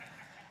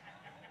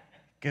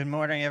Good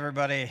morning,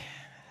 everybody.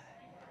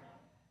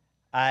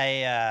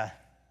 I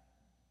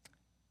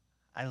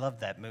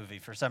love that movie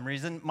for some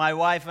reason. My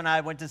wife and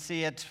I went to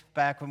see it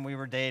back when we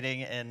were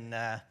dating, and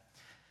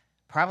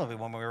probably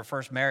when we were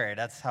first married.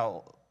 That's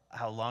how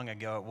long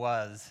ago it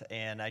was.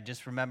 And I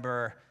just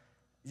remember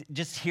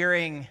just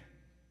hearing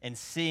and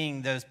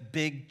seeing those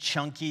big,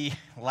 chunky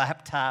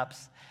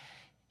laptops,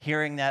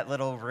 hearing that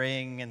little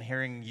ring, and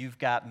hearing "You've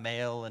Got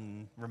Mail,"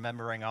 and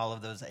remembering all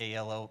of those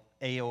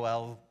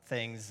AOL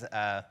things.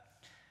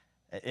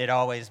 It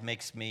always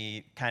makes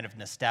me kind of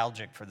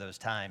nostalgic for those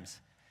times.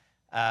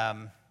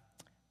 But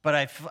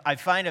I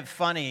find it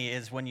funny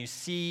is when you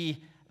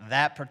see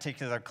that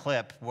particular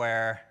clip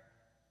where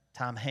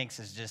Tom Hanks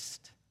is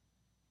just,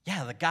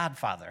 the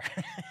Godfather.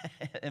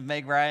 And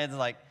Meg Ryan's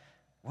like,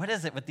 what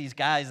is it with these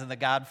guys in The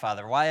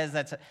Godfather? Why is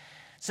that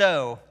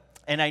so?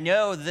 And I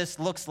know this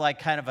looks like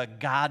kind of a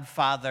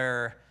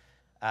Godfather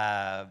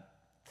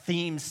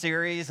theme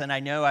series, and I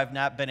know I've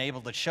not been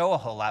able to show a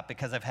whole lot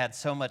because I've had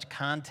so much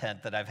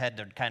content that I've had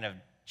to kind of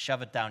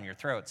shove it down your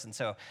throats. And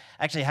so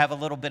I actually have a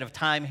little bit of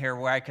time here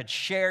where I could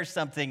share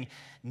something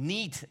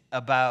neat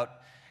about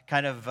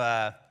kind of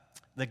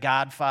The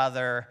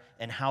Godfather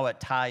and how it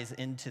ties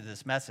into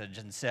this message.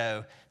 And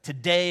so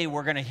today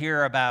we're going to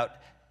hear about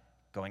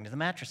going to the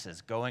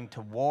mattresses, going to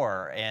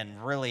war,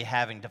 and really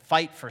having to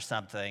fight for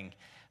something.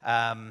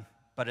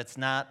 But it's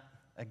not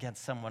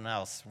against someone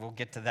else. We'll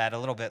get to that a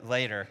little bit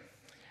later.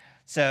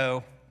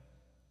 So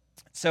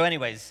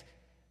anyways,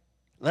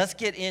 let's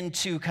get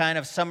into kind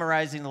of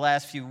summarizing the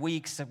last few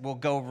weeks. We'll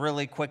go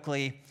really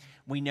quickly.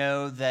 We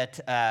know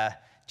that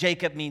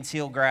Jacob means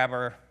heel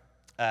grabber.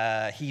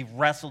 He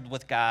wrestled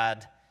with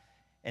God.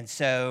 And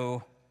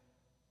so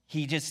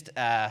he just,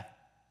 the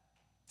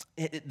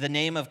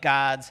name of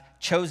God's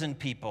chosen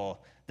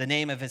people, the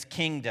name of his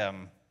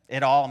kingdom,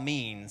 it all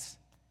means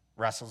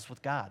wrestles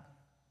with God.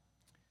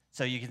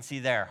 So you can see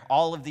there,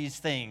 all of these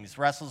things,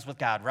 wrestles with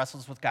God.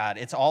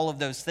 It's all of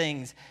those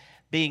things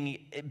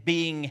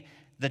being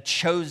the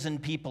chosen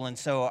people. And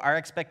so our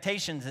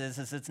expectations is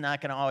it's not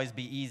going to always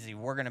be easy.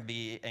 We're going to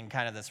be in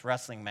kind of this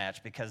wrestling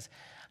match because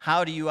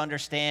how do you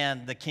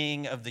understand the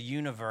king of the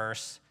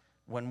universe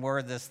when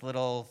we're this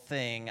little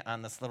thing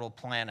on this little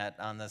planet,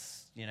 on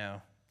this,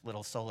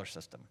 little solar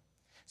system?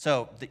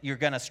 So you're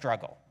going to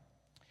struggle.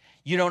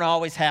 You don't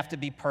always have to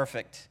be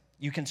perfect.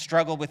 You can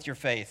struggle with your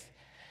faith.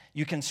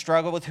 You can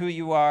struggle with who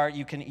you are.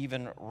 You can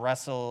even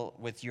wrestle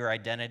with your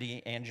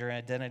identity and your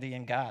identity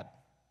in God.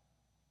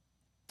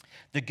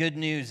 The good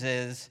news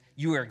is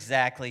you are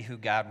exactly who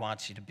God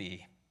wants you to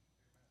be.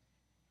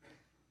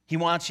 He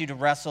wants you to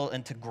wrestle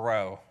and to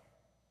grow.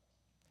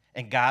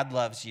 And God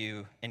loves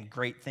you, and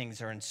great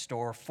things are in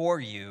store for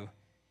you,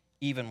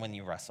 even when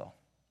you wrestle.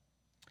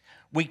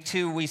 Week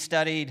 2, we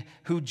studied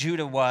who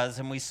Judah was,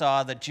 and we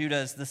saw that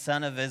Judah is the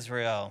son of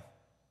Israel.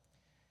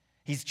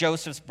 He's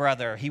Joseph's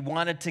brother. He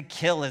wanted to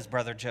kill his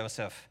brother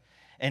Joseph.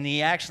 And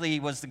he actually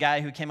was the guy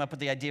who came up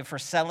with the idea for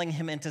selling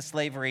him into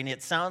slavery. And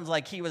it sounds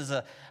like he was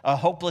a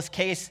hopeless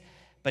case,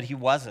 but he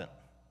wasn't.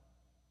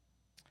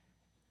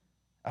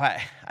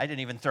 I didn't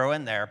even throw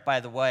in there,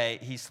 by the way,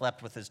 he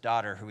slept with his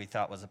daughter who he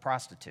thought was a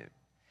prostitute.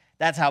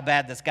 That's how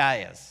bad this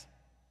guy is.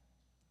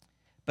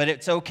 But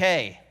it's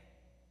okay.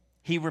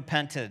 He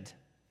repented.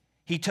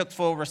 He took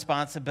full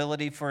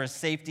responsibility for his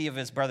safety of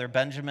his brother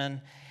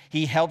Benjamin.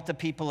 He helped the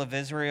people of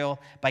Israel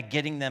by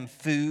getting them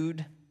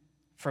food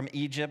from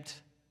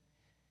Egypt.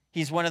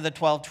 He's one of the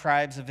 12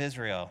 tribes of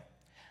Israel.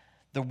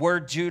 The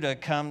word Judaism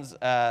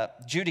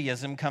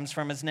comes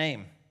from his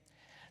name.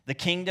 The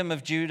kingdom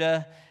of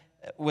Judah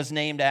was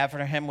named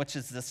after him, which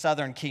is the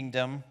southern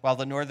kingdom, while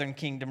the northern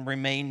kingdom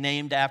remained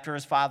named after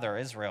his father,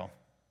 Israel.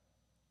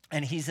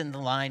 And he's in the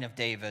line of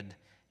David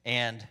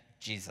and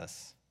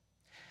Jesus.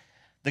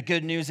 The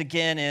good news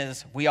again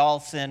is we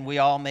all sin, we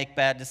all make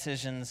bad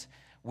decisions,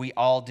 we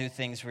all do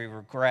things we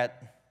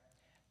regret.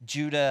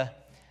 Judah,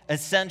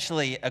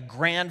 essentially a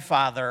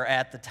grandfather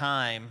at the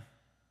time,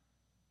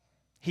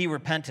 he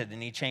repented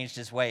and he changed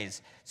his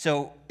ways.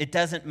 So it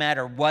doesn't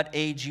matter what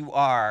age you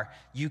are,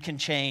 you can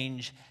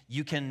change,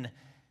 you can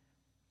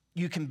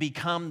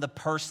become the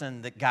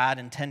person that God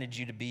intended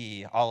you to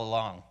be all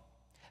along.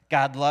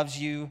 God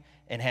loves you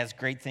and has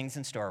great things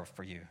in store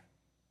for you.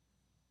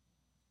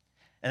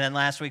 And then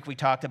last week we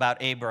talked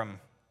about Abram.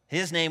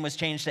 His name was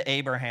changed to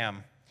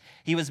Abraham.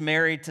 He was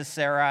married to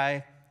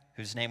Sarai,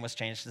 whose name was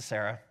changed to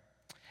Sarah.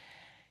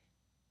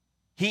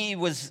 He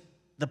was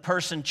the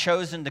person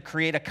chosen to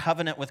create a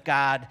covenant with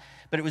God,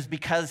 but it was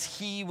because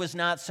he was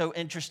not so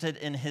interested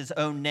in his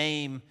own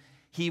name.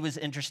 He was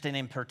interested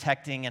in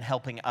protecting and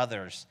helping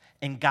others.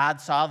 And God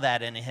saw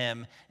that in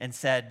him and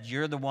said,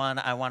 you're the one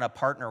I want to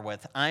partner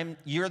with.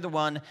 You're the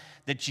one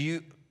that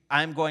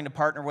I'm going to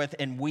partner with,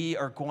 and we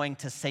are going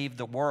to save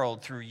the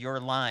world through your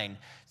line,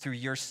 through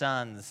your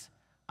sons,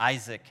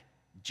 Isaac,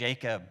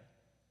 Jacob,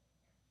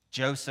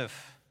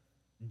 Joseph,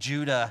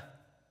 Judah,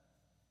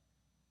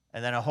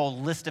 and then a whole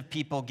list of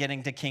people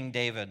getting to King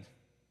David.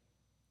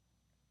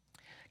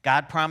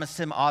 God promised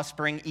him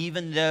offspring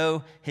even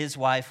though his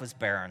wife was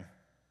barren.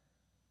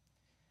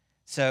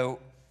 So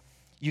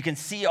You can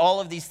see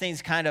all of these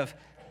things kind of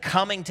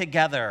coming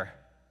together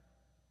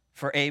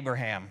for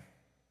Abraham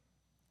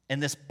in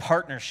this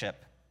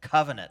partnership,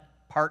 covenant,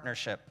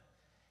 partnership.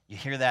 You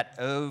hear that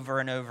over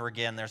and over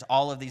again. There's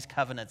all of these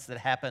covenants that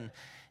happen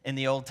in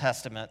the Old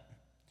Testament.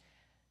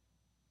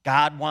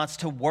 God wants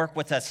to work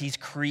with us. He's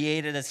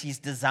created us. He's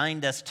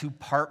designed us to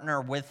partner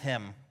with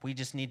him. We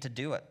just need to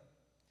do it.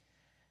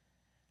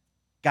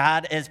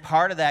 God, as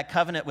part of that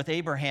covenant with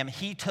Abraham,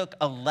 he took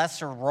a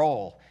lesser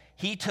role.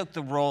 He took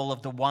the role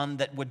of the one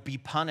that would be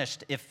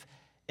punished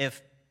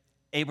if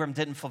Abram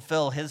didn't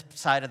fulfill his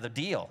side of the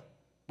deal,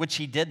 which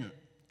he didn't,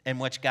 and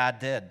which God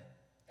did.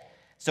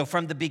 So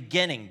from the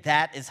beginning,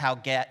 that is how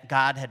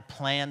God had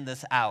planned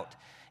this out,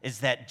 is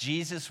that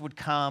Jesus would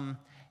come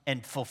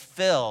and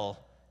fulfill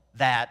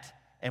that.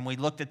 And we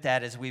looked at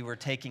that as we were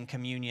taking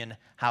communion,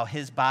 how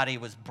his body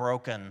was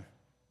broken,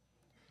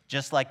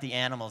 just like the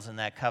animals in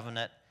that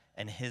covenant,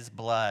 and his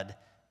blood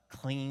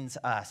cleans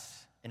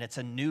us. And it's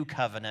a new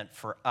covenant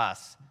for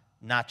us,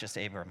 not just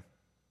Abram.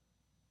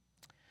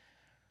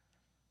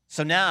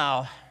 So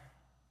now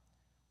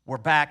we're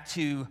back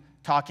to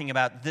talking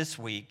about this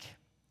week,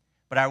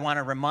 but I want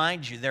to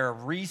remind you there are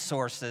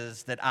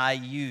resources that I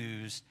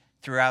use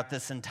throughout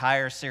this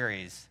entire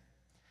series.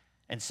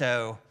 And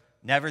so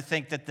never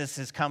think that this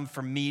has come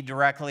from me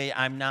directly.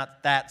 I'm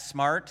not that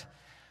smart,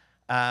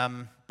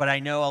 but I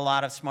know a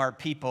lot of smart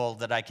people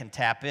that I can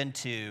tap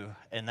into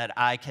and that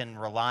I can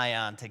rely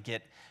on to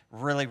get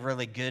really,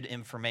 really good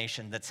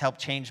information that's helped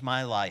change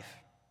my life.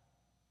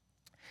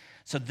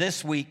 So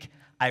this week,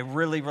 I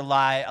really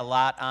rely a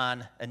lot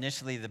on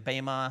initially the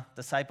Bema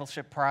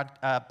Discipleship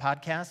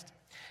podcast.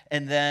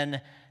 And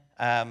then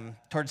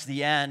towards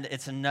the end,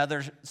 it's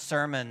another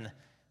sermon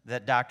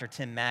that Dr.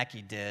 Tim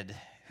Mackey did,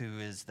 who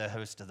is the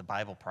host of the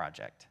Bible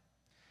Project.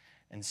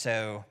 And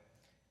so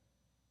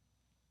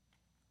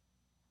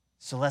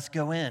let's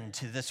go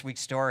into this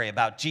week's story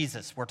about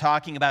Jesus. We're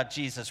talking about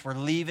Jesus. We're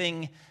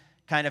leaving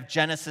kind of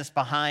Genesis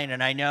behind.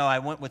 And I know I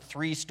went with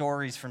 3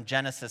 stories from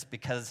Genesis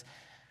because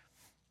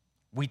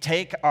we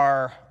take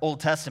our Old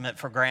Testament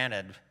for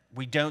granted.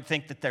 We don't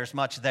think that there's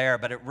much there,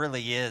 but it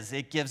really is.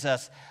 It gives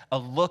us a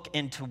look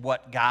into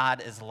what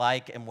God is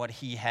like and what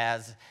he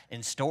has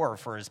in store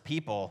for his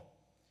people.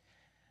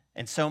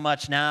 And so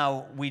much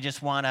now, we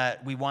want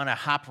to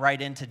hop right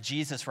into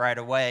Jesus right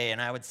away.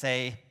 And I would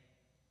say,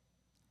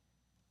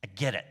 I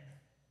get it.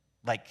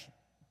 Like,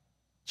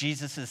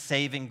 Jesus'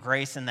 saving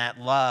grace and that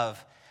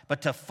love.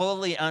 But to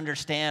fully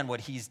understand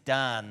what he's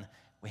done,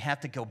 we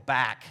have to go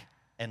back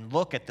and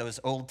look at those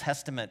Old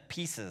Testament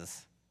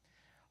pieces.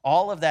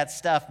 All of that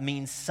stuff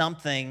means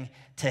something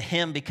to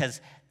him because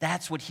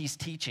that's what he's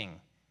teaching.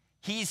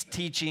 He's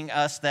teaching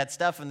us that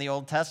stuff in the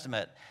Old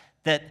Testament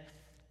that,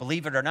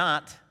 believe it or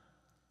not,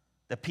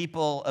 the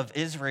people of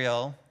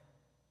Israel,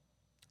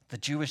 the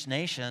Jewish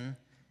nation,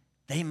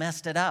 they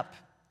messed it up.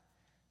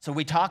 So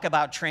we talk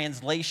about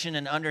translation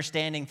and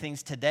understanding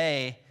things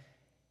today.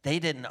 They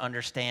didn't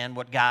understand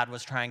what God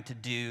was trying to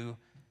do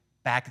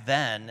back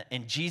then,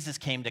 and Jesus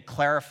came to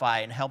clarify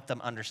and help them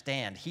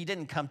understand. He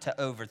didn't come to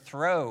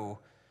overthrow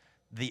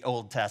the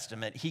Old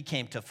Testament. He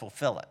came to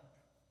fulfill it.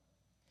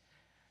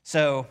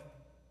 So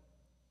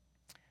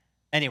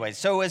anyway,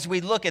 as we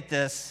look at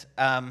this,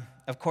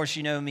 of course,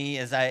 you know me,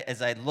 as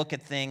I look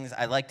at things,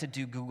 I like to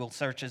do Google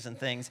searches and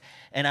things,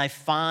 and I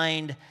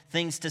find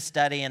things to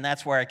study, and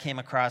that's where I came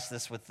across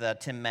this with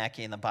Tim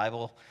Mackey and the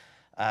Bible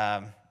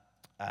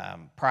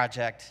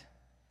Project.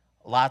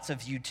 Lots of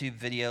YouTube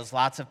videos,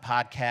 lots of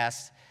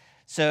podcasts.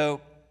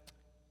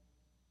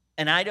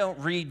 And I don't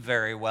read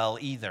very well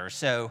either.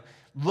 So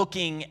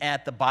looking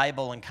at the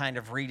Bible and kind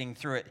of reading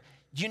through it,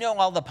 do you know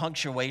all the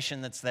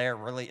punctuation that's there,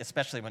 really,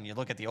 especially when you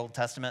look at the Old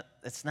Testament?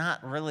 It's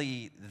not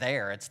really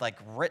there. It's like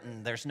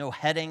written. There's no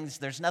headings.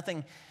 There's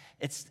nothing.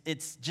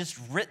 It's just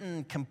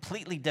written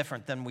completely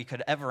different than we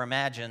could ever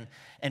imagine.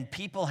 And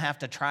people have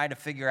to try to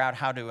figure out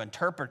how to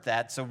interpret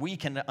that so we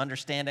can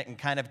understand it and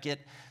kind of get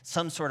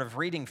some sort of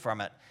reading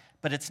from it.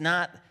 But it's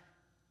not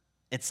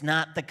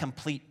the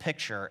complete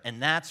picture.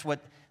 And that's what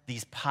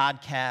these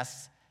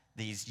podcasts,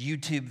 these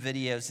YouTube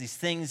videos, these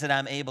things that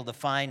I'm able to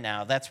find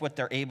now, that's what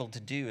they're able to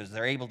do, is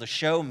they're able to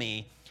show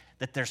me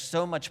that there's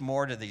so much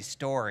more to these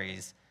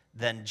stories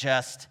than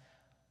just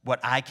what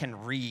I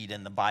can read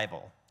in the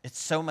Bible. It's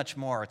so much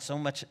more. It's so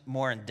much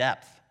more in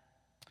depth.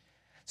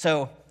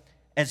 So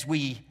as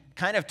we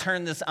kind of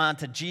turn this on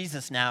to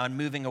Jesus now and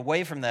moving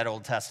away from that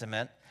Old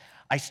Testament,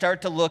 I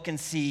start to look and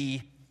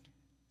see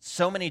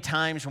so many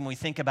times when we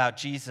think about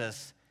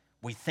Jesus,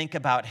 we think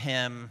about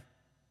him,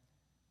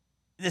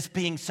 this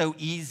being so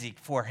easy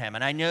for him.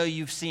 And I know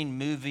you've seen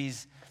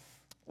movies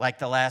like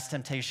The Last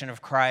Temptation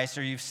of Christ,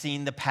 or you've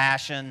seen The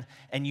Passion,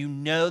 and you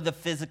know the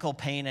physical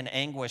pain and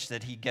anguish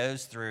that he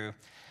goes through.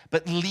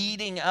 But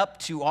leading up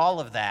to all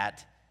of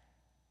that,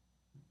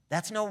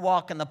 that's no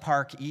walk in the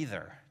park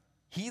either.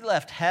 He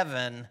left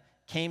heaven,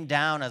 came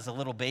down as a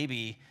little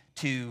baby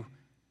to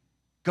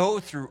go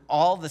through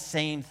all the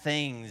same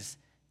things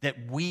that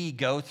we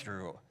go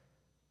through,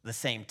 the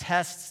same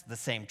tests, the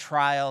same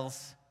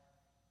trials.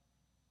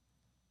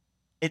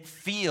 it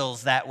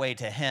feels that way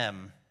to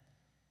him.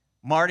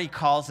 Marty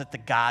calls it the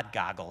God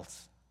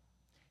goggles.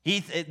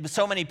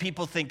 So many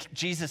people think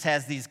Jesus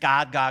has these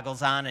God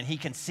goggles on and he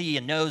can see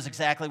and knows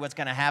exactly what's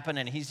going to happen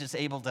and he's just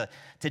able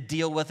to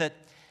deal with it.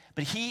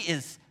 But he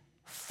is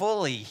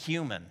fully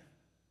human.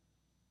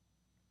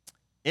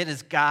 It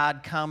is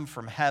God come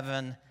from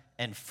heaven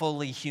and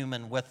fully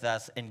human with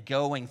us and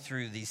going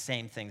through these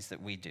same things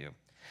that we do.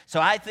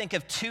 So I think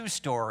of two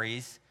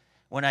stories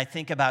when I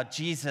think about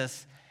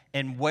Jesus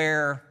and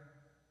where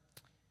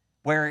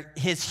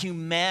his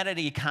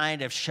humanity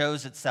kind of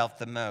shows itself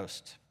the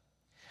most.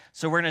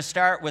 So we're going to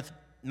start with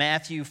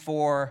Matthew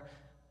 4,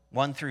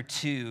 1 through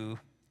 2,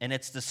 and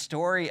it's the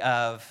story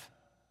of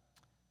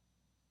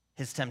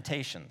his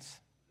temptations.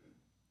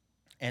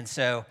 And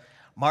so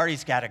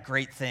Marty's got a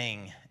great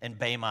thing in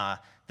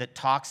Bema that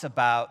talks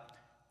about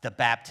the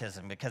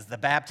baptism, because the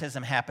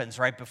baptism happens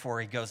right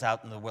before he goes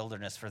out in the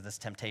wilderness for this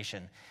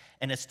temptation.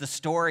 And it's the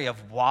story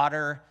of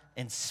water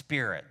and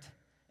spirit.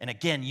 And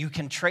again, you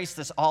can trace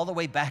this all the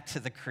way back to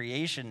the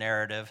creation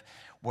narrative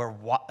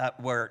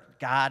where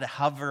God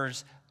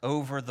hovers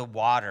over the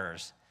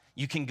waters.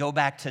 You can go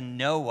back to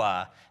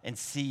Noah and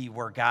see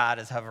where God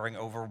is hovering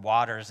over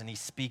waters and he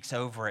speaks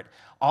over it.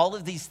 All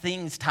of these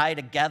things tie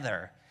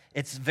together.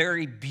 It's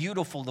very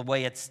beautiful the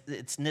way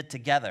it's knit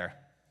together.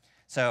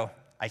 So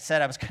I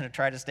said I was going to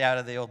try to stay out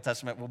of the Old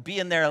Testament. We'll be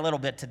in there a little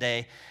bit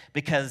today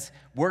because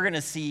we're going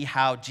to see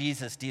how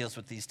Jesus deals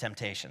with these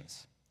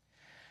temptations.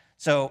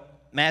 So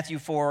Matthew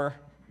 4,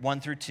 1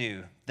 through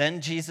 2.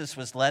 Then Jesus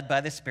was led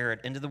by the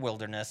Spirit into the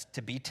wilderness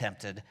to be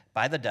tempted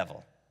by the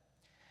devil.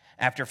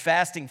 After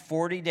fasting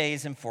 40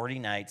 days and 40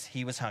 nights,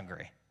 he was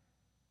hungry.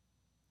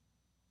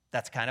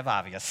 That's kind of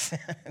obvious.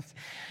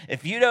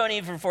 If you don't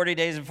eat for 40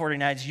 days and 40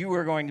 nights, you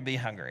are going to be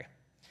hungry.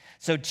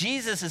 So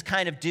Jesus is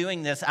kind of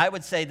doing this. I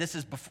would say this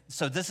is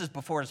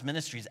before his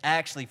ministry is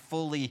actually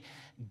fully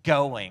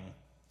going.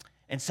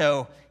 And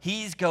so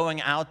he's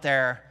going out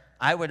there.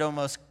 I would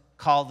almost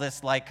call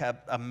this like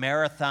a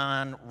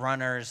marathon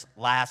runner's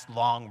last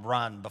long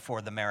run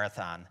before the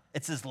marathon.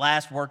 It's his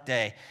last work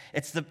day.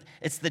 It's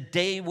the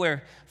day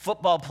where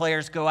football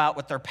players go out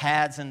with their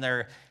pads and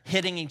they're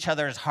hitting each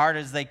other as hard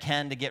as they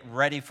can to get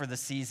ready for the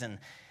season.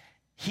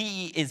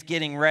 He is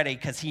getting ready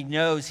because he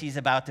knows he's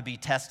about to be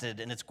tested,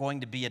 and it's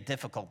going to be a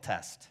difficult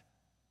test.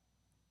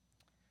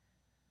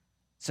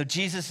 So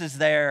Jesus is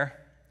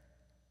there,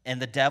 and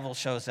the devil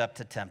shows up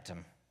to tempt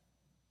him.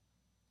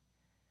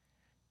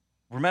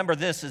 Remember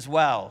this as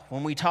well.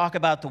 When we talk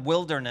about the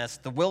wilderness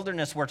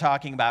we're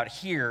talking about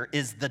here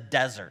is the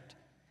desert.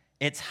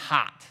 It's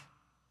hot.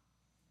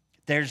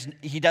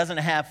 He doesn't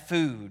have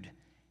food.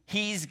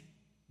 He's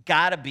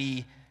got to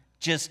be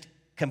just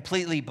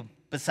completely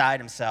beside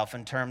himself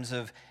in terms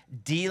of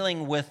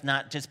dealing with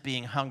not just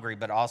being hungry,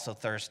 but also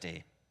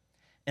thirsty.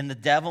 And the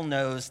devil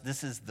knows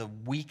this is the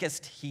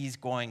weakest he's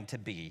going to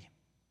be.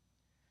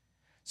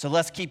 So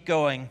let's keep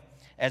going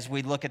as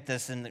we look at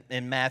this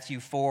in Matthew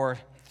 4,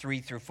 3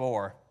 through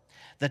 4.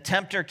 The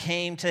tempter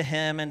came to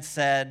him and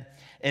said,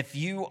 "If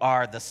you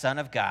are the Son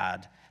of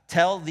God,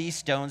 tell these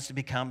stones to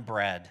become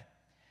bread."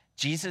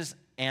 Jesus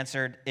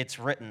answered, "It's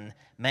written,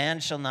 man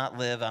shall not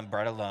live on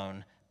bread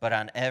alone, but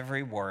on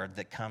every word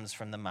that comes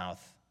from the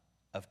mouth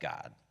of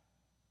God."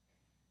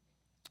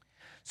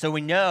 So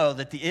we know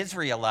that the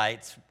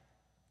Israelites,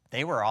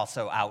 they were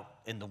also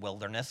out in the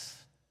wilderness.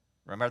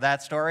 Remember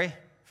that story?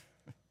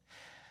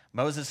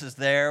 Moses is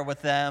there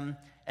with them,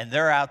 and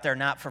they're out there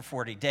not for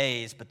 40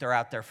 days, but they're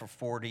out there for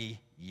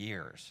 40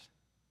 years.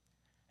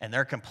 And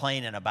they're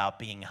complaining about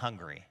being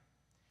hungry.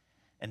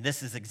 And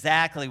this is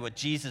exactly what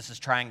Jesus is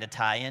trying to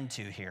tie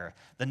into here.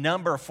 The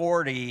number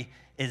 40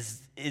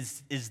 is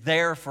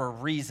there for a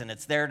reason.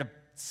 It's there to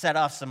set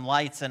off some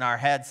lights in our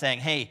head saying,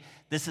 hey,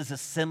 this is a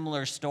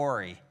similar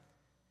story.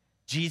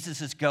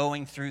 Jesus is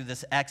going through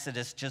this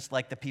exodus just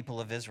like the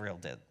people of Israel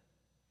did.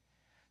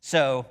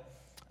 So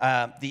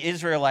the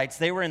Israelites,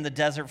 they were in the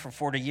desert for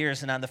 40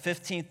 years, and on the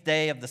 15th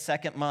day of the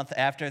second month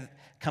after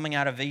coming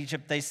out of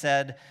Egypt, they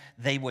said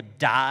they would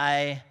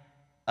die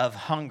of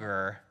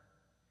hunger.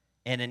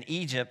 And in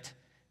Egypt,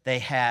 they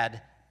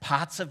had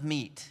pots of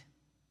meat.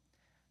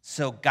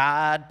 So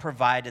God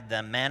provided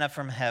them manna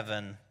from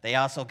heaven. They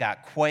also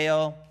got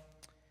quail.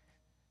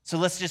 So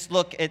let's just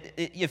look at,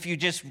 if you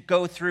just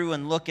go through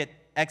and look at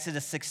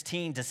Exodus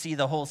 16 to see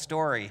the whole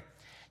story,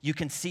 you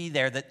can see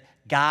there that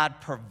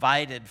God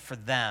provided for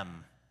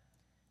them.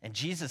 And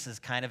Jesus is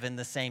kind of in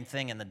the same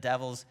thing, and the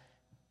devil's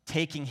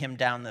taking him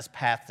down this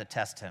path to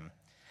test him.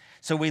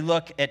 So we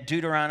look at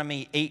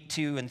Deuteronomy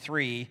 8:2 and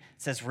 3. It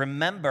says,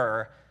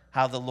 "Remember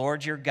how the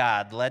Lord your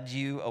God led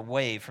you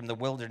away from the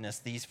wilderness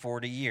these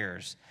 40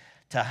 years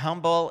to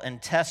humble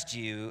and test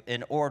you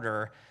in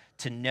order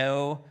to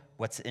know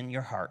what's in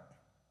your heart,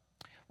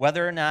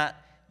 whether or not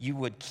you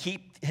would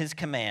keep his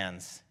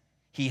commands.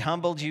 He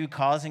humbled you,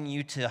 causing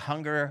you to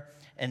hunger,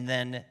 and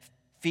then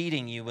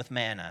feeding you with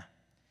manna,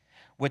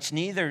 which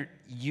neither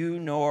you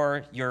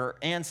nor your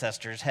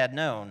ancestors had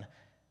known,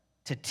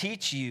 to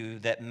teach you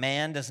that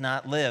man does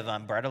not live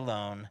on bread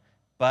alone,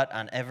 but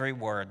on every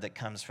word that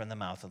comes from the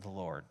mouth of the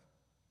Lord."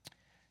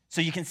 So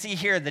you can see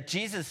here that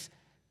Jesus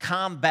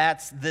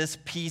combats this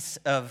piece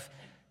of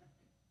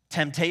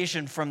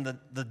temptation from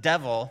the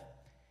devil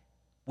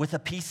with a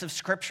piece of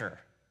Scripture.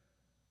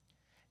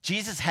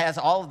 Jesus has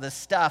all of this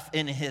stuff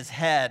in his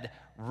head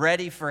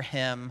ready for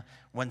him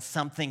when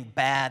something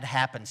bad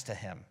happens to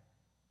him.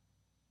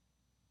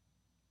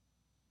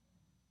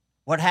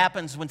 What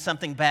happens when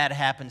something bad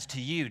happens to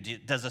you?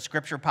 Does a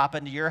scripture pop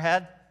into your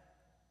head?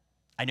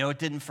 I know it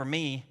didn't for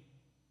me.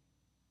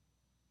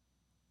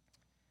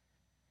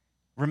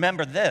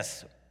 Remember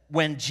this,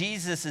 when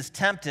Jesus is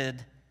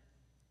tempted,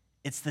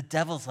 it's the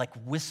devil's like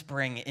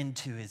whispering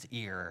into his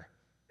ear.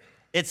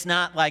 It's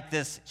not like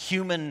this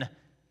human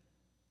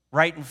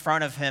right in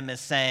front of him is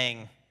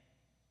saying,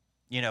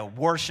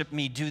 worship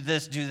me, do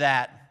this, do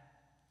that.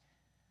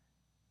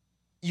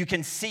 You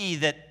can see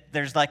that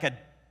there's like an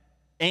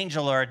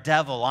angel or a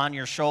devil on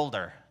your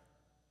shoulder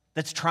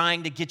that's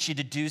trying to get you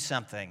to do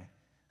something.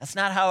 That's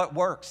not how it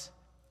works.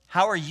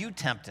 How are you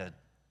tempted?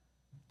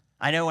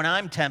 I know when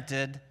I'm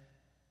tempted,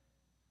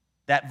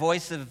 that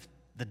voice of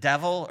the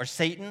devil or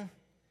Satan,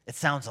 it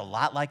sounds a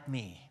lot like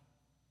me.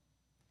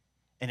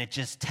 And it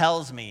just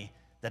tells me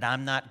that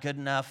I'm not good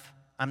enough,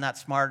 I'm not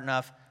smart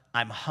enough,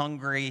 I'm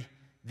hungry.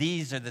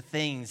 These are the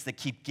things that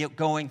keep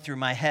going through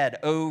my head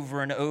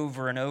over and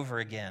over and over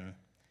again.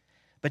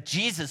 But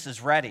Jesus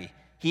is ready.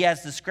 He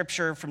has the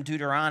scripture from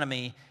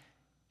Deuteronomy.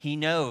 He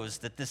knows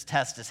that this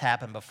test has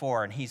happened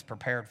before, and he's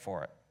prepared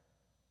for it.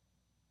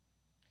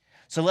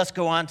 So let's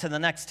go on to the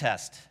next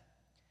test.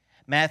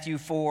 Matthew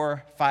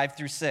 4, 5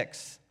 through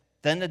 6.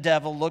 Then the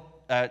devil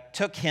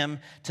took him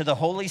to the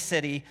holy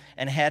city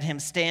and had him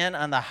stand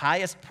on the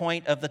highest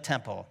point of the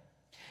temple.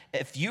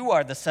 If you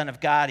are the Son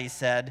of God, he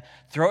said,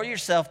 throw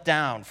yourself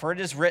down, for it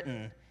is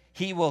written,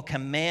 he will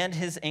command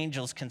his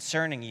angels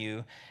concerning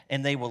you,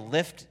 and they will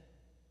lift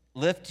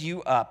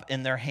you up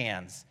in their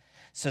hands,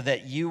 so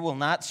that you will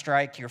not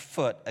strike your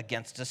foot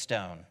against a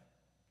stone.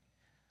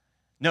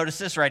 Notice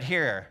this right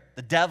here.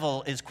 The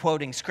devil is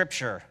quoting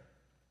scripture.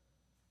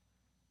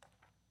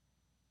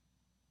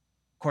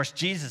 Of course,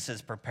 Jesus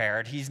is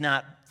prepared. He's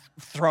not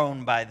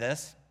thrown by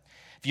this.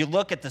 If you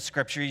look at the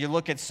scripture, you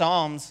look at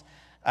Psalms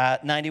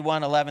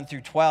 91, 11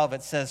 through 12,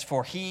 it says,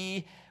 for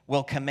he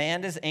will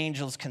command his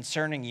angels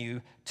concerning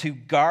you to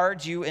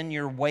guard you in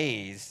your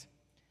ways.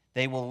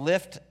 They will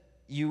lift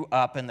you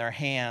up in their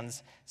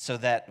hands so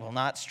that will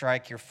not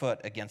strike your foot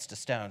against a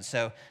stone.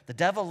 So the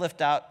devil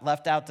left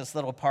out this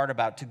little part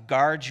about to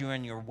guard you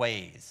in your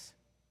ways.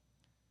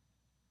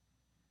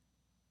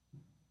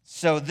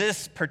 So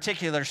this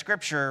particular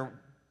scripture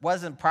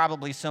wasn't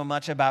probably so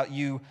much about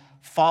you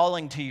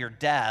falling to your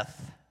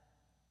death,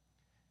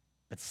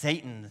 but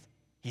Satan,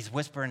 he's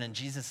whispering in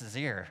Jesus'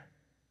 ear,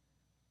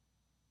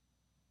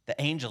 the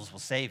angels will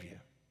save you.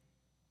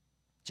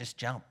 Just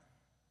jump.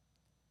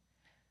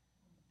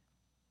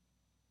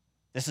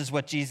 This is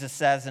what Jesus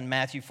says in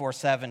Matthew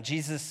 4:7.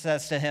 Jesus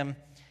says to him,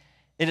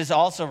 it is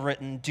also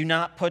written, do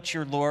not put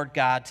your Lord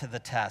God to the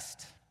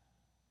test.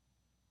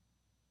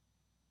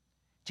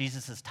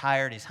 Jesus is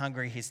tired, he's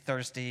hungry, he's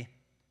thirsty.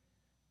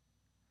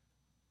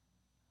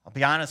 I'll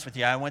be honest with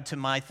you, I went to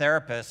my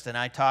therapist and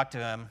I talked to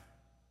him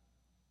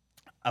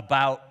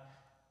about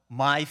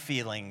my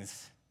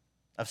feelings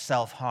of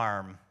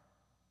self-harm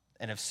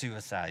and of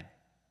suicide.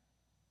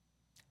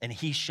 And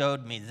he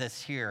showed me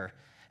this here,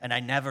 and I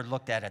never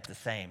looked at it the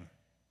same.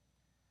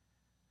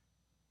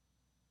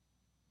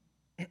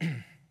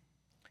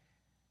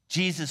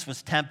 Jesus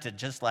was tempted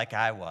just like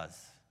I was.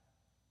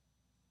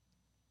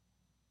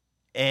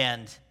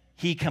 And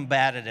he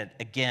combated it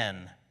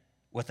again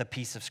with a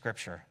piece of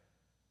scripture.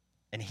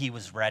 And he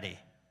was ready.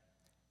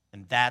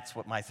 And that's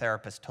what my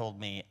therapist told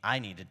me I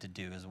needed to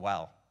do as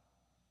well.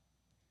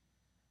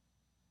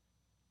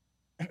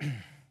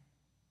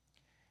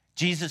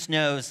 Jesus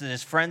knows that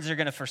his friends are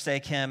going to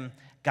forsake him.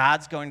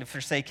 God's going to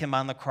forsake him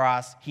on the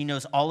cross. He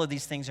knows all of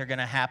these things are going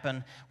to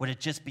happen. Would it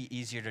just be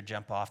easier to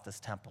jump off this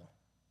temple?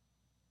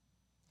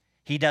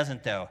 He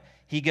doesn't, though.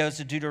 He goes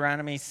to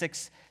Deuteronomy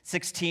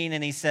 6:16,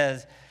 and he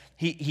says,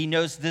 he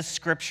knows this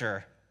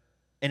scripture,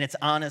 and it's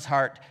on his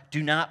heart.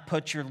 Do not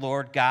put your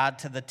Lord God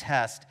to the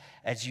test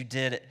as you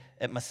did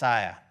at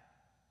Messiah.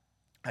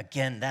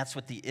 Again, that's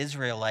what the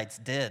Israelites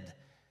did.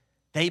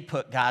 They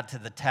put God to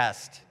the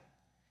test.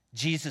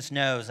 Jesus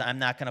knows I'm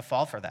not going to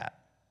fall for that.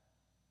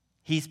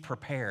 He's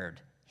prepared.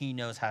 He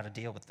knows how to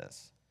deal with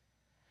this.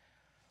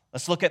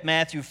 Let's look at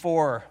Matthew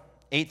 4,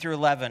 8 through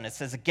 11. It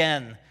says,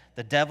 again,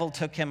 the devil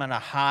took him on a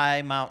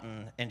high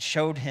mountain and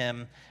showed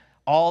him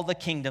all the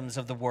kingdoms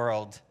of the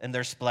world and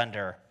their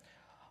splendor.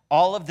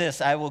 All of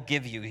this I will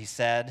give you, he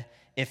said,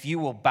 if you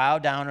will bow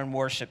down and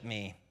worship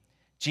me.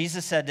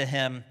 Jesus said to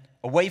him,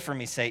 away from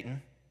me,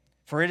 Satan,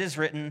 for it is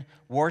written,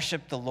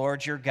 worship the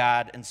Lord your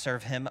God and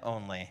serve him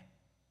only.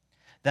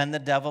 Then the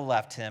devil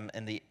left him,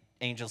 and the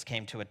angels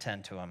came to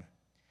attend to him.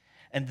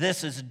 And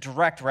this is a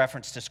direct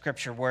reference to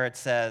Scripture where it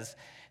says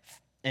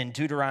in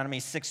Deuteronomy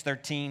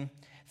 6:13,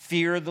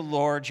 fear the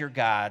Lord your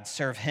God,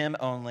 serve him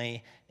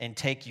only, and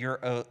take your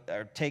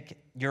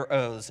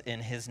oaths in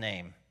his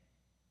name.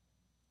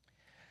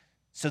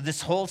 So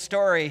this whole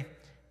story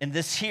and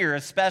this here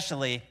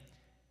especially,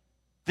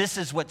 this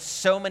is what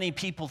so many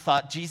people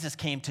thought Jesus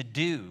came to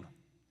do.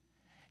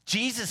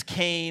 Jesus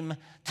came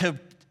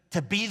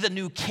to be the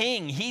new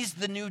king. He's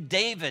the new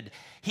David.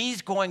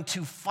 He's going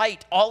to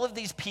fight all of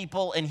these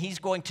people, and he's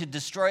going to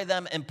destroy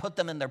them and put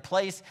them in their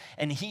place,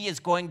 and he is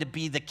going to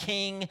be the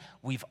king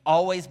we've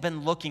always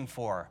been looking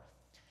for.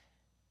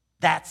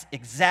 That's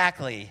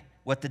exactly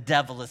what the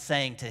devil is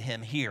saying to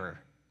him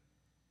here.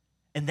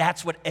 And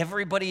that's what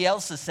everybody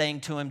else is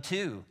saying to him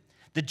too.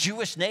 The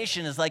Jewish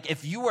nation is like,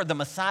 if you are the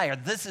Messiah,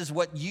 this is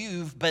what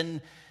you've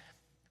been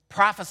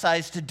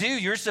prophesied to do.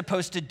 You're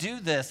supposed to do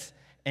this.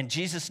 And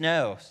Jesus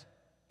knows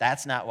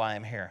that's not why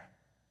I'm here.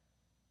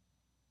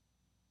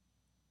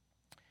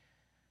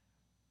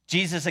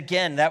 Jesus,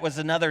 again, that was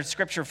another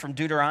scripture from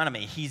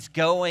Deuteronomy. He's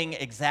going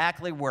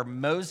exactly where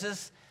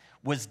Moses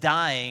was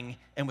dying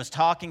and was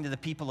talking to the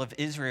people of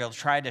Israel,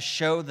 trying to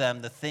show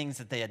them the things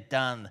that they had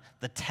done,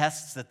 the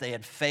tests that they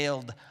had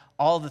failed,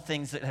 all the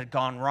things that had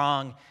gone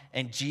wrong,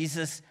 and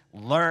Jesus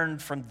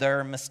learned from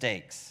their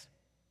mistakes.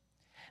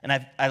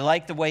 And I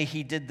like the way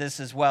he did this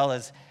as well.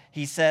 As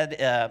he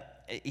said,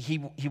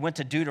 he went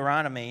to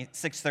Deuteronomy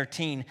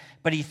 6:13,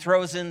 but he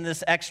throws in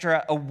this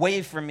extra,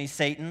 away from me,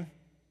 Satan.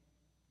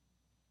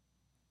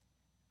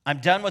 I'm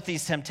done with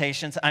these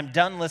temptations. I'm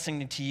done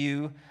listening to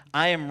you.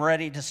 I am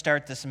ready to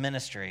start this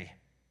ministry.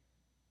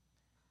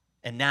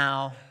 And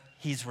now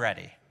he's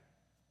ready.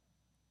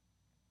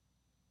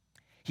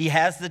 He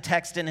has the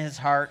text in his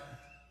heart.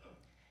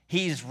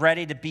 He's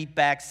ready to beat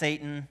back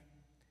Satan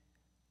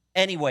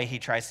any way he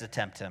tries to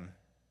tempt him.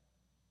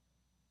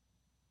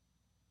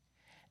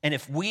 And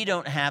if we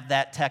don't have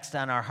that text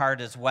on our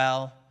heart as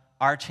well,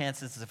 our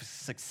chances of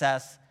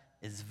success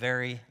is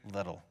very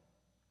little.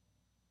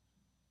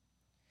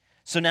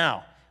 So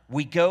now,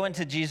 we go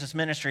into Jesus'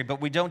 ministry,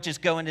 but we don't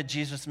just go into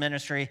Jesus'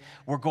 ministry.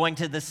 We're going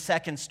to the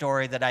second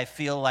story that I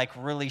feel like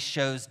really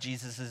shows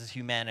Jesus'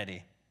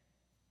 humanity.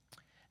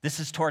 This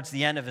is towards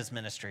the end of his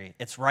ministry.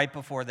 It's right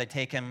before they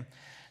take him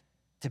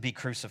to be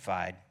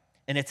crucified.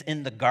 And it's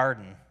in the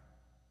garden.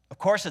 Of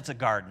course it's a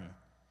garden.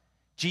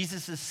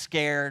 Jesus is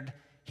scared.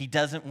 He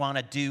doesn't want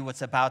to do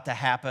what's about to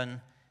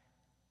happen.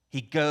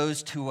 He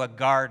goes to a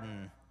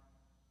garden.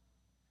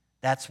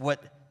 That's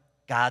what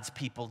God's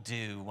people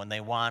do when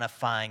they want to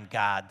find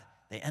God.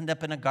 They end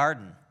up in a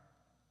garden.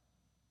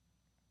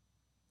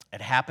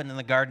 It happened in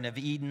the Garden of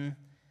Eden.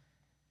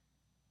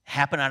 It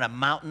happened on a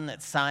mountain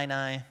at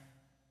Sinai.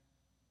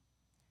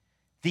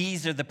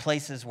 These are the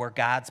places where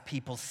God's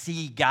people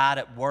see God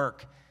at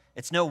work.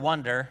 It's no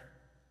wonder.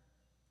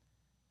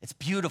 It's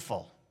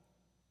beautiful.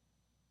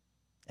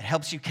 It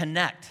helps you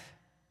connect.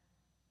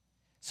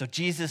 So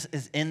Jesus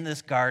is in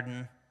this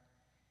garden,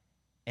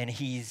 and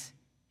he's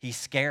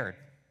scared.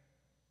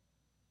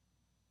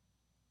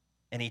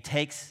 And he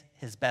takes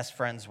his best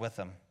friends with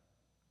him.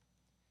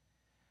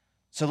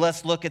 So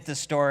let's look at this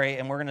story,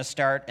 and we're going to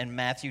start in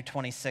Matthew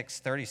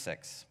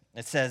 26:36.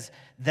 It says,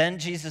 "Then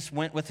Jesus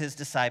went with his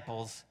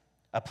disciples,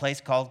 a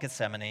place called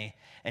Gethsemane,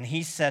 and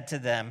he said to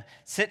them,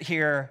 'Sit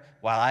here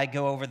while I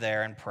go over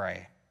there and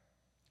pray.'"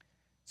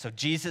 So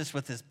Jesus,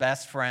 with his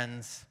best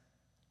friends,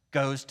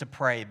 goes to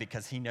pray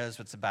because he knows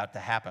what's about to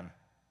happen.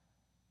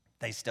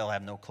 They still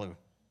have no clue.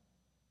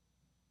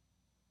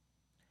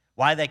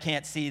 Why they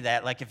can't see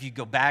that, like if you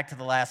go back to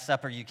the Last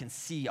Supper, you can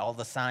see all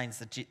the signs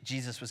that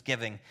Jesus was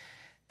giving.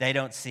 They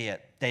don't see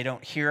it. They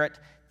don't hear it.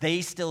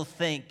 They still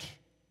think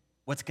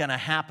what's going to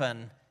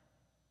happen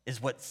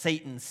is what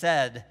Satan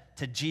said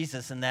to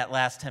Jesus in that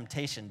last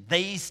temptation.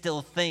 They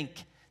still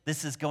think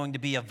this is going to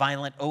be a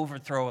violent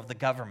overthrow of the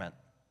government.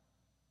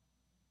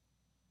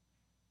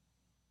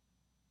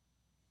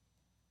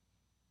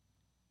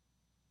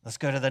 Let's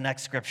go to the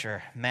next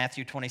scripture,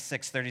 Matthew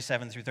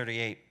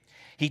 26:37-38.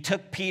 He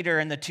took Peter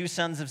and the two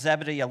sons of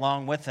Zebedee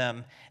along with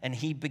him, and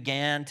he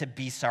began to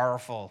be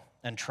sorrowful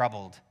and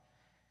troubled.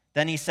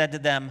 Then he said to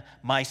them,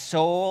 "My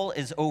soul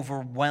is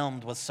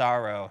overwhelmed with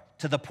sorrow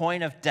to the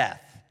point of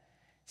death.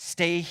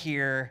 Stay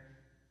here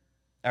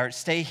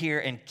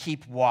and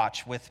keep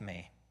watch with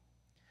me."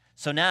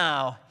 So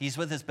now he's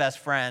with his best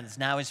friends.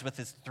 Now he's with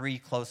his three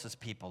closest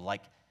people.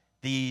 Like,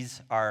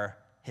 these are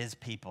his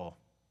people.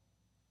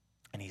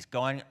 And he's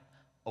going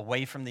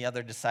away from the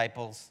other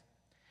disciples.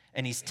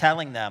 And he's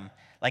telling them,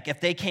 like, if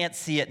they can't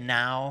see it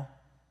now,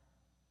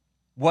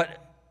 what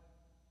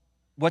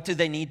do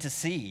they need to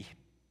see?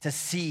 To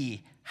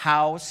see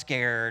how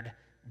scared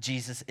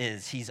Jesus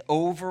is. He's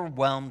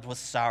overwhelmed with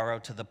sorrow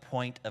to the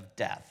point of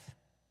death.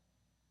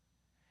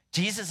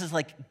 Jesus is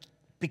like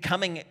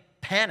becoming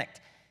panicked.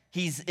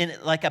 He's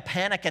in like a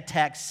panic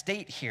attack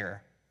state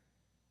here.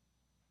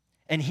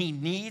 And he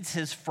needs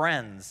his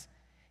friends.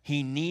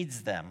 He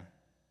needs them.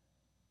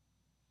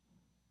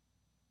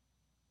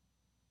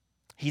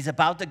 He's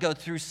about to go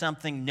through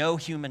something no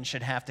human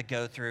should have to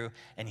go through,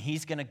 and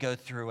he's going to go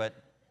through it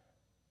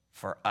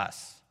for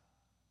us.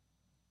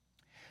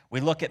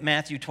 We look at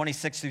Matthew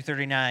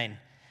 26-39.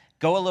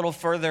 Going a little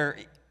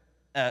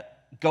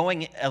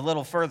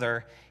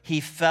further,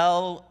 he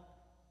fell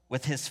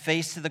with his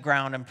face to the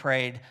ground and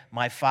prayed,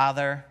 "My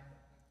Father,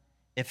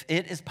 If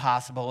it is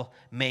possible,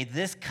 may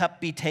this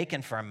cup be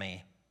taken from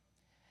me.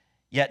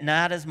 Yet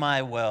not as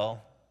my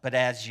will, but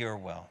as your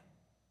will.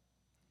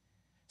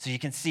 So you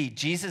can see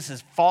Jesus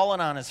has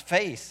fallen on his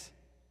face.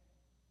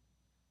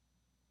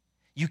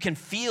 You can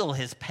feel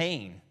his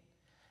pain.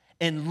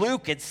 In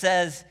Luke, it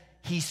says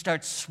he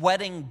starts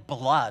sweating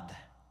blood.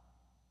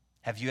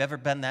 Have you ever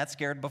been that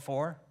scared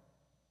before?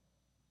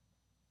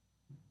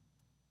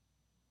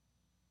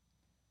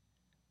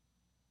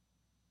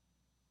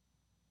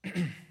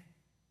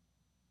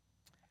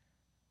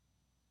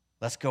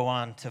 Let's go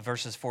on to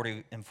verses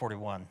 40 and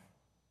 41.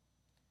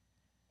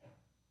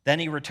 Then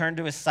he returned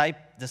to his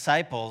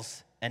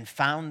disciples and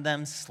found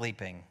them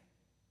sleeping.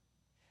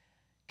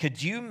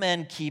 Could you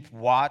men keep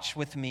watch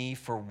with me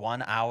for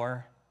 1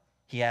 hour?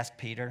 He asked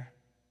Peter.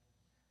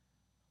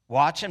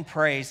 Watch and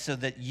pray so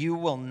that you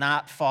will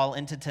not fall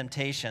into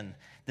temptation.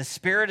 The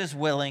spirit is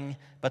willing,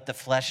 but the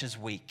flesh is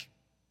weak.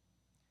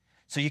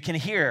 So you can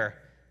hear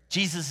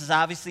Jesus is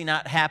obviously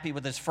not happy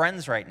with his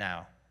friends right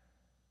now.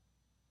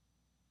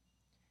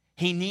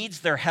 He needs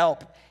their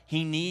help.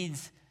 He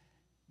needs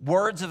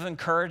words of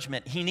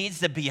encouragement. He needs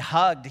to be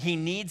hugged. He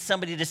needs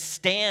somebody to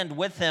stand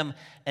with him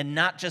and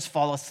not just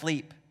fall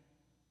asleep.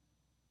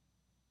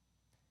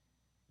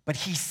 But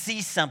he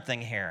sees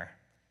something here.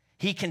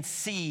 He can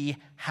see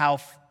how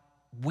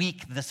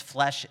weak this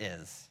flesh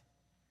is.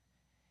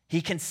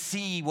 He can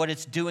see what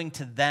it's doing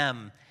to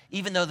them,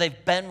 even though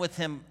they've been with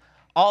him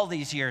all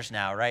these years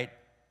now, right?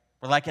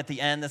 We're like at the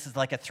end, this is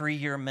like a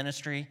 3-year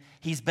ministry.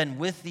 He's been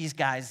with these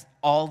guys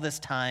all this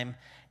time,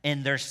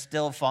 and they're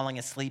still falling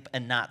asleep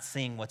and not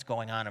seeing what's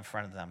going on in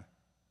front of them.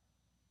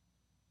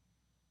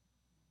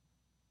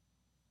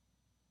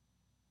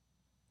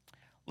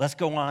 Let's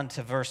go on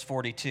to verse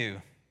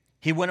 42.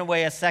 He went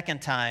away a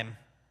second time.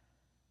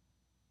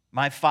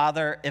 My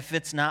Father, if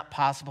it's not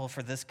possible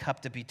for this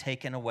cup to be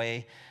taken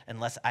away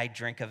unless I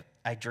drink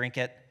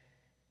it,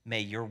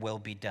 may your will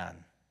be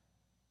done.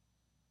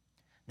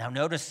 Now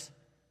notice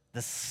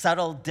the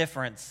subtle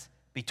difference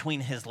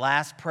between his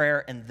last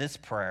prayer and this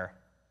prayer.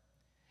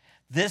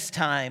 This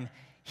time,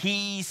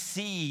 he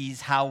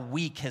sees how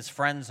weak his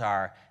friends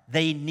are.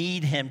 They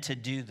need him to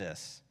do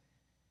this.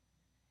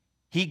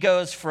 He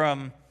goes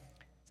from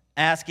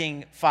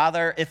asking,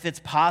 Father, if it's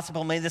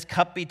possible, may this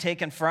cup be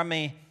taken from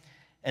me.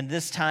 And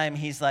this time,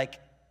 he's like,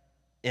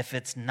 if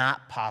it's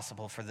not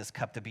possible for this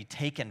cup to be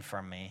taken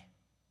from me.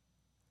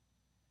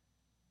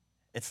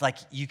 It's like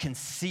you can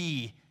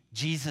see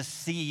Jesus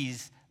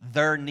sees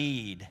their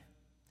need.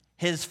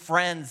 His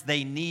friends,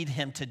 they need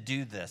him to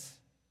do this.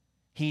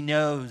 He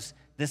knows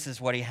this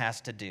is what he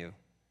has to do.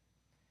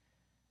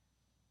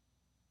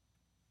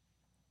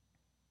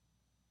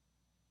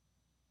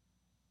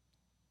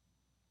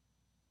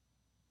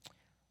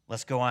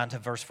 Let's go on to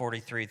verse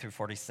 43 through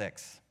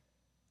 46.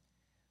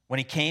 When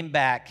he came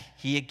back,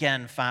 he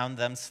again found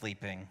them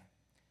sleeping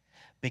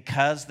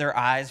because their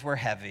eyes were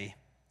heavy.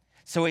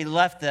 So he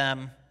left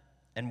them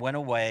and went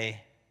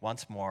away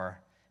once more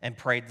and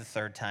prayed the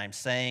third time,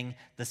 saying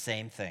the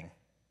same thing.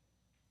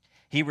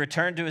 He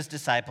returned to his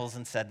disciples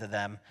and said to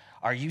them,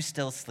 are you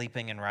still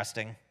sleeping and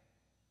resting?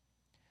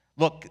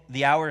 Look,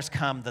 the hour has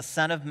come. The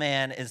Son of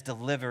Man is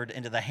delivered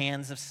into the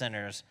hands of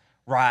sinners.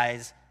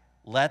 Rise,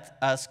 let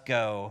us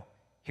go.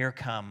 Here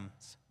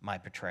comes my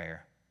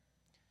betrayer.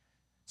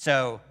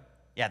 So,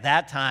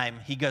 that time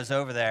he goes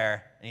over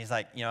there and he's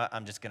like, you know what,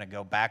 I'm just going to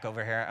go back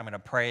over here. I'm going to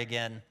pray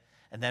again.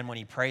 And then when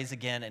he prays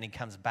again and he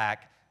comes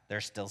back,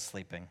 they're still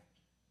sleeping.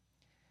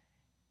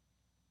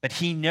 But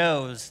he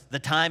knows the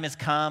time has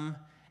come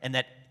and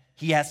that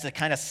he has to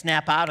kind of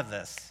snap out of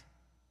this.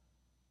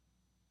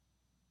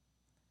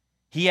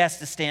 He has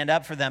to stand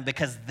up for them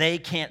because they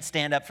can't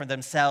stand up for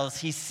themselves.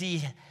 He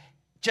sees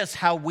just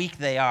how weak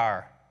they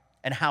are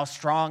and how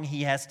strong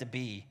he has to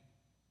be.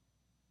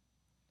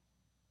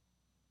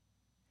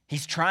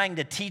 He's trying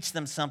to teach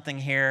them something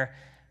here,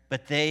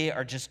 but they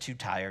are just too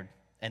tired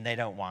and they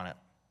don't want it.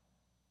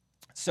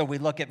 So we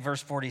look at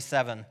verse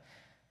 47.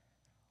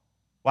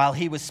 While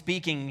he was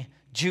speaking,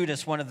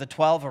 Judas, one of the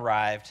 12,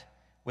 arrived.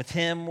 With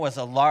him was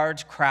a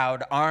large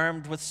crowd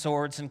armed with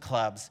swords and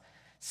clubs,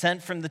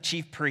 sent from the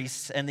chief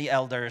priests and the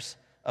elders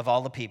of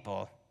all the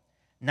people.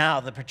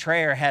 Now the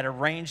betrayer had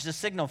arranged a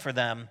signal for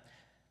them.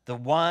 The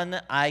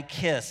one I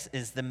kiss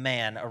is the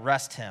man.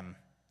 Arrest him.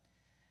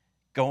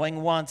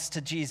 Going once to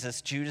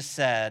Jesus, Judas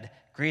said,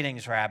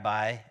 greetings,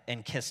 Rabbi,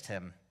 and kissed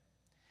him.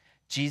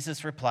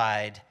 Jesus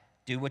replied,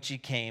 do what you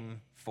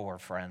came for,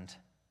 friend.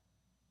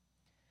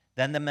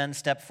 Then the men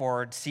stepped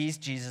forward,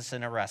 seized Jesus,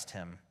 and arrested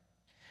him.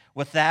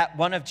 With that,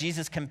 one of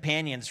Jesus'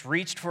 companions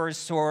reached for his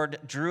sword,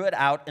 drew it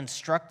out, and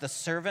struck the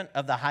servant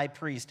of the high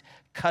priest,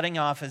 cutting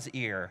off his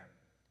ear.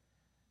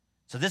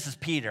 So this is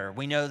Peter.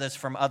 We know this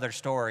from other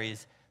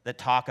stories that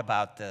talk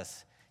about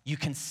this. You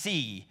can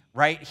see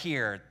right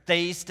here,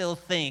 they still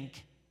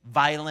think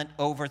violent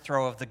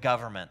overthrow of the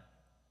government.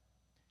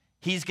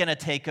 He's going to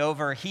take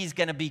over. He's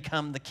going to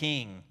become the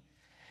king.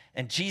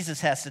 And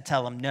Jesus has to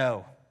tell him,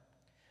 no.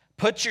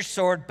 Put your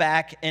sword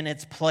back in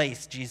its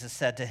place, Jesus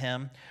said to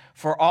him.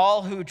 For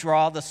all who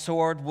draw the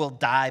sword will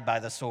die by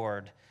the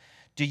sword.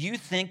 Do you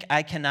think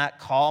I cannot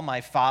call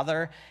my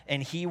Father,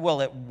 and he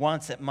will at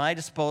once at my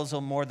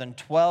disposal more than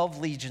 12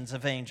 legions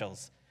of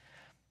angels?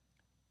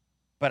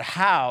 But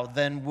how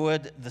then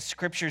would the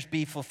scriptures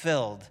be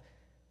fulfilled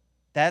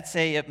that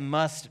say it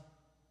must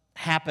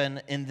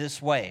happen in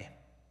this way?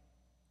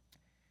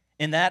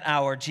 In that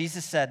hour,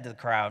 Jesus said to the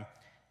crowd,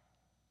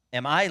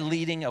 am I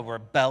leading a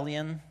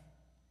rebellion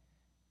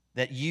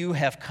that you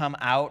have come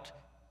out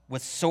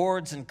with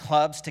swords and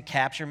clubs to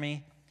capture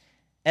me?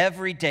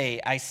 Every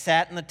day I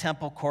sat in the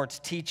temple courts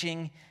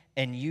teaching,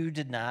 and you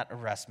did not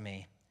arrest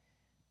me.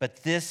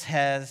 But this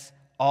has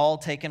all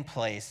taken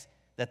place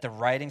that the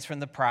writings from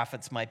the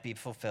prophets might be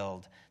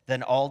fulfilled.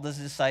 Then all the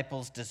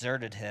disciples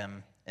deserted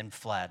him and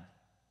fled.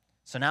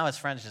 So now his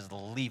friends just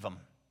leave him.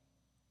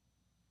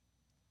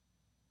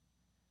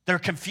 They're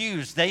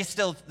confused. They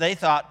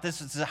thought this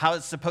is how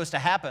it's supposed to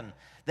happen.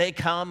 They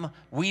come,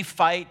 we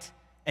fight,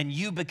 and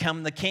you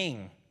become the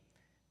king.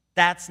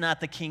 That's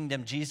not the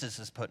kingdom Jesus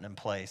is putting in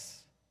place.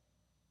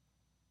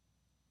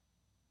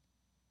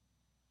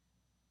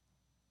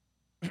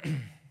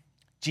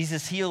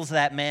 Jesus heals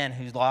that man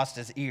who lost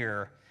his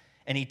ear,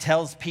 and he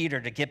tells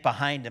Peter to get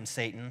behind him,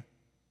 Satan.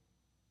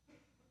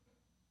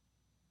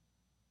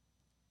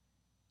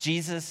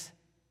 Jesus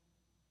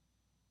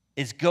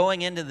is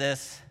going into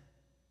this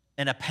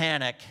in a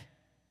panic,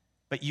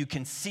 but you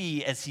can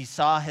see as he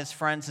saw his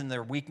friends in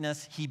their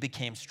weakness, he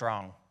became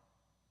strong.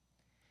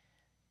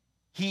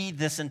 He,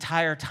 this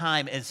entire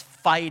time, is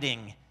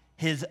fighting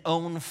his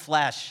own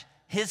flesh.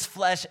 His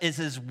flesh is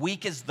as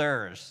weak as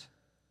theirs.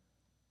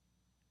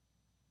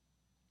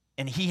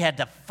 And he had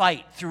to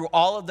fight through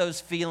all of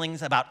those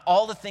feelings about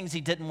all the things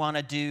he didn't want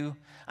to do.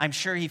 I'm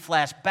sure he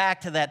flashed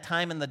back to that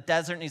time in the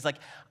desert, and he's like,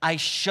 I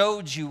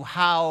showed you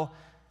how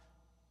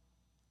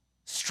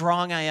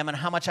strong I am and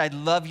how much I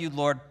love you,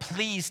 Lord.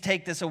 Please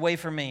take this away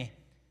from me.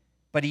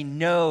 But he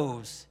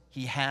knows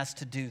he has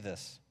to do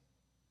this.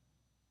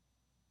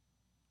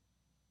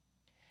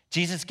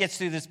 Jesus gets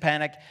through this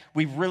panic.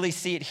 We really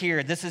see it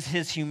here. This is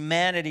his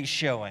humanity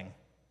showing.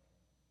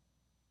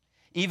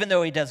 Even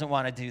though he doesn't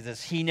want to do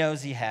this, he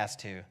knows he has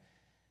to.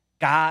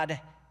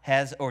 God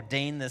has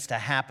ordained this to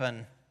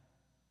happen.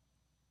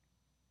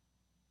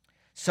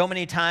 So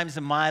many times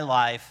in my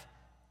life,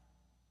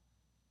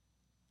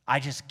 I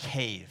just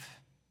cave.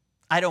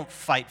 I don't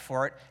fight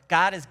for it.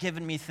 God has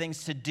given me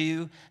things to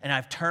do, and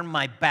I've turned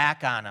my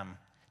back on him,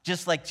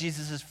 just like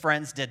Jesus'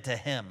 friends did to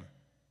him.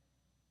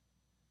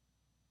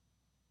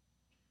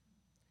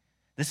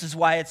 This is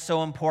why it's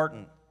so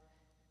important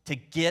to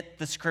get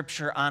the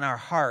scripture on our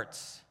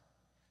hearts,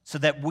 so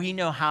that we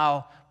know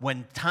how,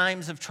 when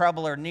times of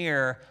trouble are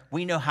near,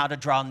 we know how to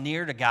draw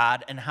near to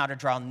God and how to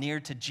draw near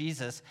to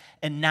Jesus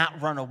and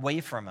not run away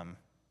from him.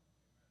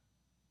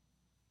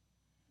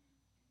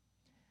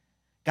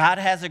 God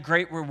has a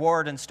great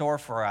reward in store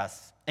for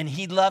us, and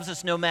he loves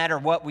us no matter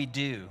what we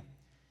do.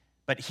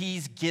 But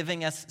he's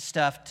giving us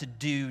stuff to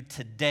do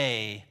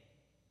today,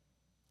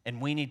 and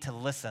we need to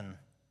listen.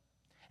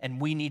 And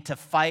we need to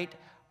fight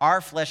our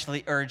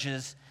fleshly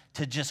urges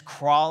to just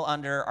crawl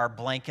under our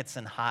blankets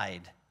and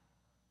hide.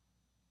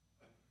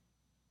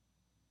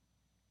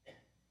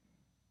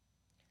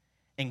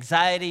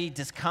 Anxiety,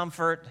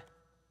 discomfort,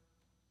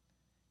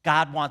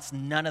 God wants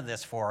none of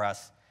this for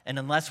us. And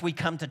unless we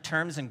come to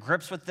terms and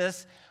grips with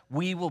this,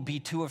 we will be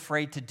too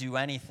afraid to do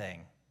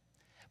anything.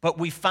 But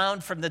we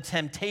found from the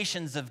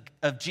temptations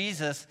of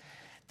Jesus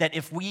that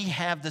if we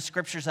have the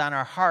scriptures on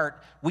our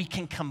heart, we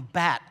can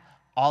combat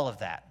all of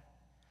that.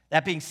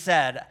 That being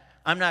said,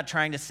 I'm not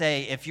trying to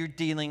say if you're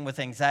dealing with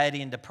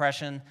anxiety and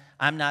depression,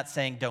 I'm not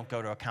saying don't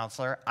go to a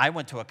counselor. I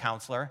went to a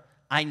counselor.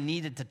 I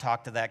needed to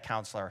talk to that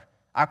counselor.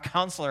 Our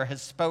counselor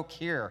has spoke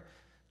here.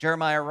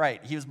 Jeremiah Wright,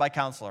 he was my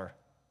counselor.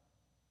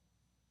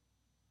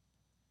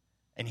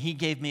 And he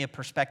gave me a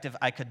perspective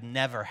I could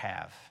never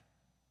have.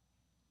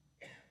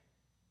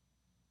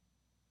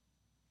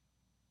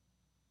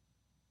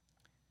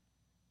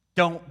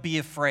 Don't be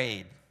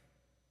afraid.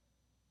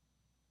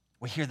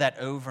 We hear that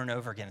over and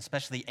over again,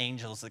 especially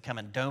angels that come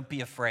in. Don't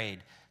be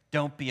afraid.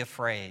 Don't be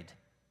afraid.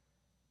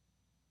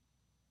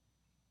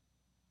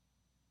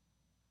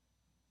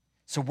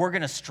 So we're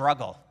going to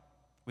struggle.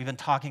 We've been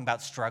talking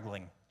about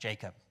struggling,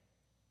 Jacob.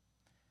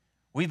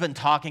 We've been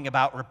talking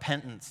about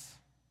repentance.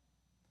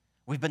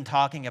 We've been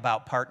talking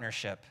about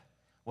partnership.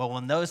 Well,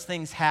 when those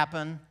things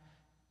happen,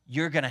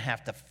 you're going to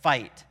have to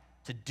fight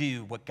to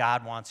do what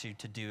God wants you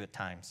to do at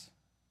times.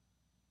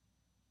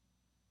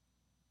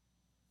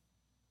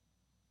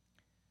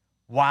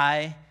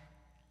 Why?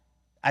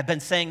 I've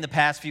been saying the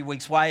past few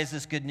weeks, why is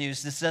this good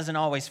news? This doesn't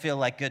always feel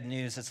like good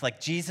news. It's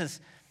like Jesus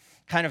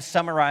kind of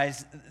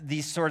summarized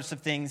these sorts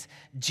of things.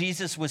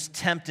 Jesus was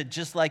tempted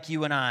just like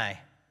you and I.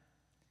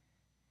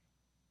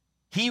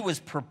 He was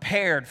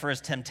prepared for his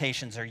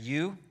temptations. Are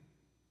you?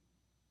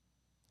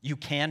 You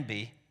can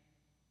be.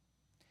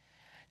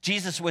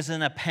 Jesus was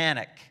in a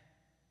panic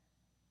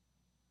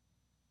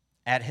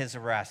at his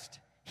arrest.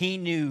 He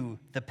knew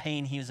the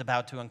pain he was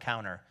about to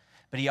encounter,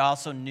 but he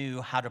also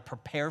knew how to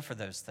prepare for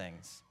those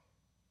things.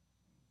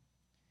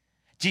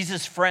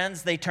 Jesus'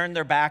 friends, they turned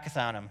their backs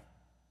on him.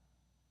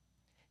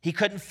 He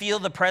couldn't feel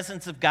the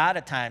presence of God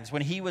at times.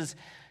 When he was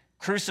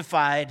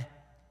crucified,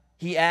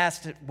 he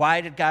asked,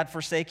 why did God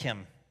forsake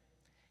him?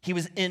 He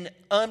was in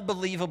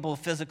unbelievable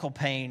physical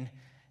pain,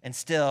 and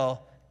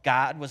still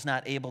God was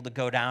not able to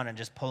go down and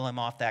just pull him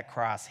off that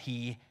cross.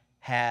 He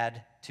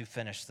had to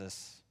finish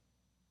this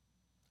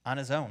on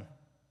his own.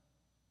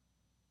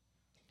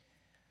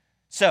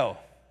 So,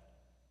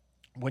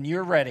 when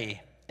you're ready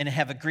and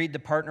have agreed to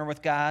partner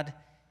with God,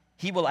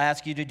 he will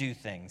ask you to do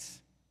things.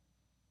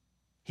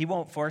 He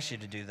won't force you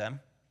to do them.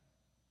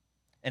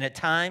 And at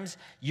times,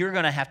 you're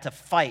going to have to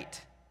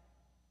fight.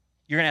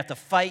 You're going to have to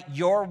fight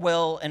your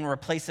will and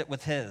replace it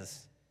with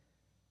his.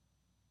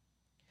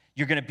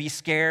 You're going to be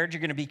scared.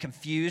 You're going to be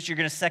confused. You're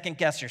going to second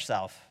guess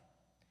yourself.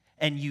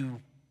 And you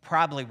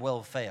probably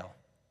will fail.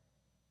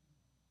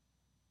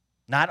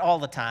 Not all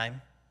the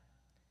time,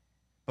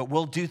 but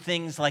we'll do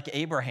things like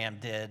Abraham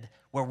did,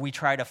 where we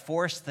try to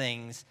force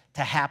things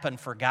to happen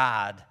for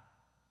God,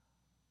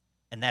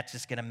 and that's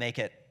just going to make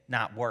it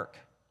not work.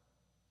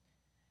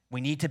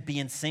 We need to be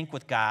in sync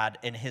with God,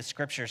 and his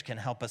scriptures can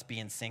help us be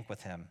in sync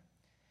with him.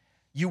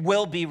 You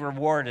will be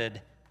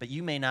rewarded, but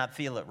you may not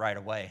feel it right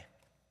away.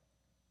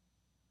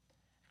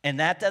 And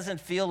that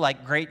doesn't feel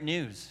like great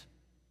news.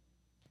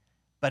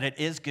 But it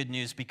is good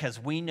news because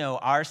we know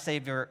our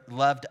Savior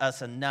loved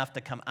us enough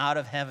to come out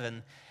of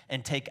heaven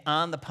and take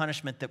on the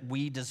punishment that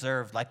we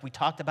deserved. Like we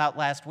talked about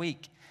last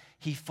week,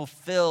 he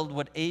fulfilled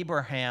what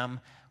Abraham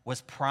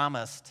was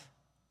promised,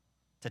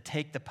 to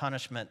take the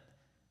punishment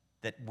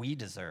that we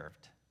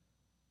deserved.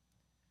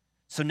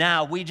 So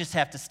now we just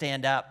have to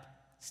stand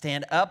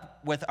up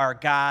with our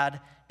God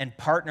and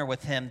partner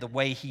with him the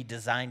way he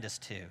designed us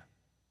to.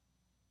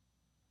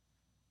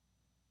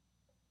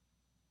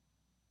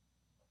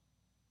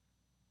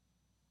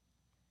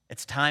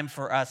 It's time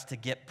for us to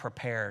get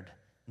prepared.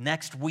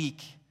 Next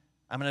week,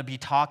 I'm going to be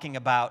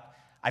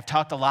I've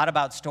talked a lot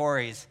about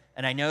stories,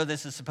 and I know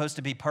this is supposed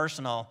to be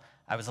personal.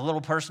 I was a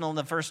little personal in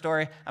the first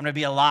story. I'm going to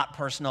be a lot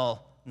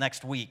personal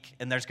next week,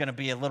 and there's going to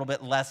be a little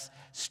bit less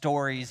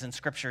stories and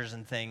scriptures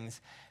and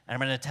things. And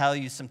I'm going to tell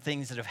you some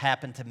things that have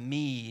happened to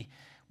me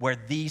where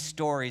these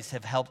stories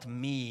have helped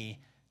me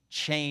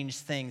change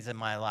things in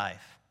my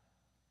life.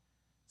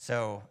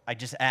 So I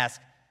just ask,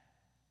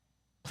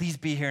 please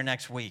be here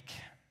next week.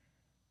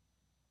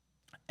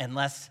 And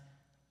let's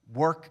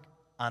work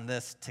on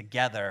this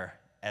together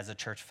as a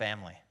church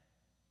family.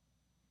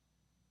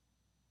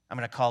 I'm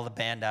going to call the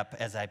band up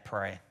as I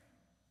pray.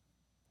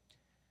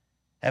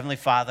 Heavenly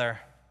Father,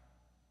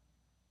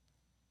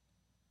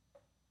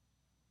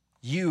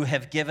 you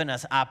have given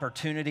us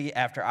opportunity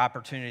after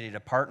opportunity to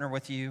partner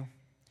with you.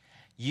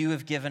 You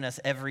have given us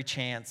every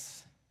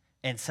chance,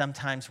 and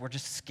sometimes we're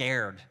just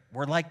scared.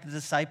 We're like the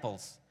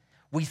disciples.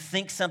 We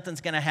think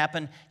something's going to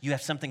happen. You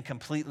have something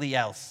completely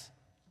else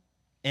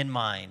in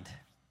mind.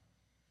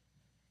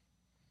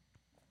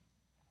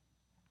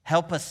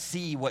 Help us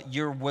see what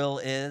your will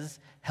is.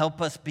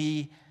 Help us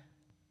be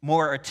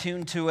more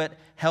attuned to it.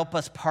 Help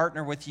us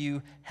partner with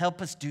you.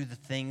 Help us do the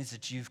things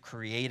that you've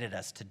created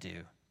us to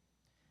do.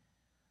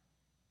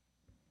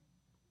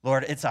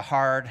 Lord, it's a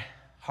hard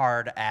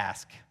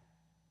ask.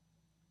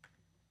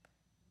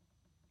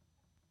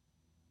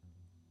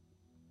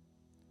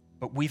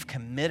 But we've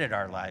committed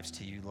our lives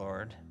to you,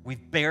 Lord.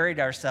 We've buried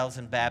ourselves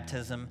in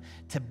baptism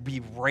to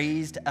be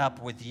raised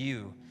up with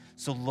you.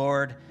 So,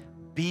 Lord,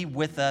 be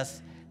with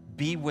us,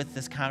 be with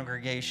this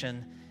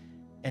congregation,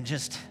 and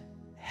just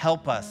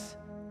help us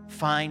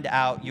find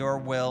out your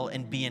will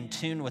and be in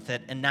tune with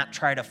it and not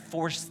try to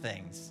force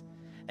things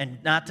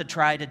and not to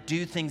try to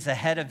do things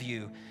ahead of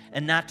you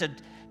and not to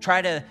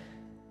try to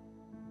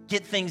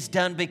get things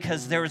done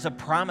because there was a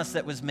promise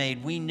that was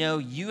made. We know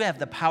you have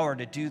the power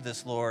to do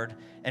this, Lord,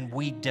 and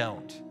we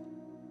don't.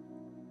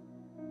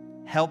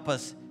 Help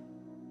us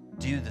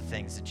do the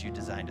things that you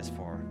designed us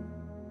for.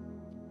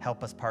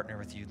 Help us partner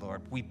with you,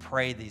 Lord. We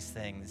pray these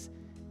things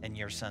in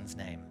your Son's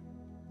name.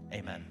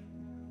 Amen.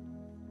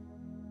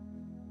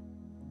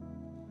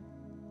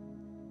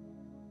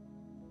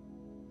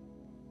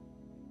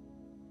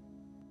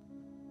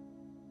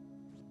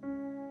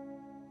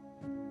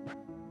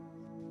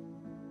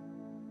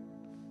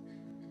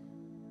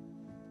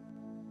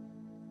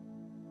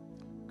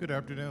 Good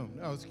afternoon.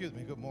 Oh, excuse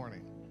me, good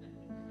morning.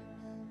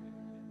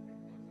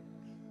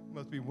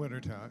 Must be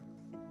wintertime.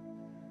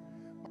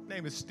 My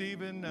name is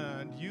Stephen.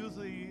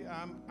 Usually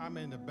I'm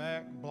in the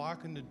back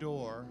blocking the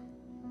door.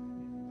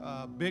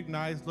 Big,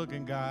 nice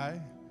looking guy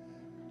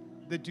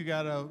that you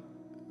gotta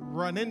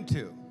run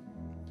into.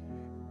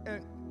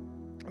 And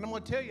I'm gonna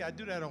tell you, I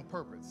do that on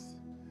purpose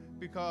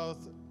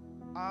because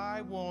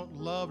I want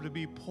love to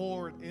be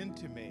poured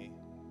into me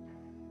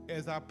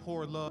as I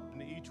pour love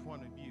into each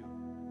one of you.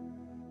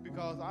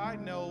 Because I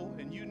know,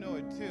 and you know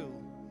it too,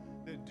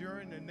 that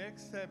during the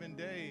next 7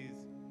 days,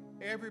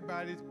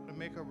 everybody's going to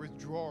make a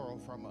withdrawal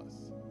from us.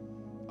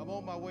 I'm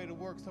on my way to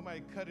work,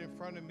 somebody cut in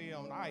front of me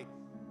on ice.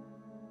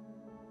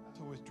 That's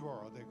a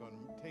withdrawal they're going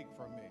to take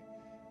from me.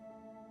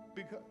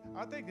 Because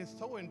I think it's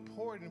so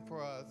important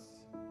for us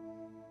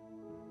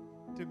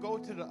to go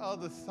to the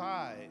other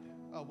side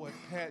of what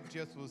Pat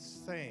just was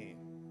saying.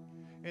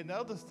 And the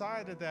other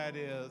side of that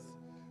is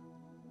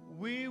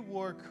we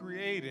were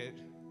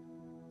created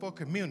for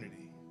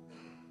community.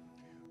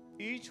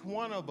 Each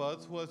one of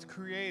us was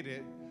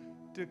created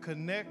to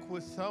connect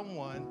with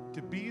someone,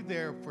 to be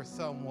there for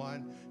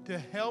someone, to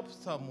help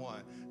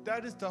someone.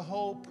 That is the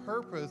whole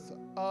purpose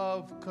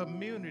of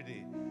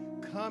community.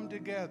 Come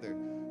together.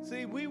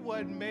 See, we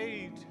weren't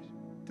made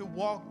to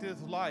walk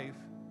this life,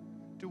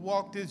 to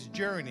walk this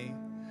journey,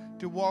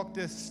 to walk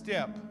this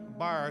step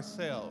by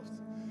ourselves.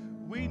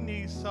 We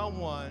need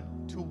someone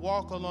to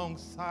walk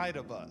alongside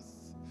of us.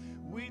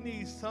 We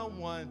need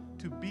someone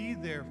to be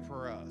there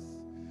for us.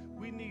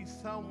 We need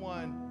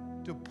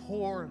someone to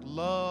pour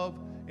love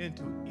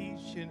into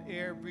each and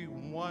every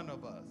one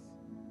of us.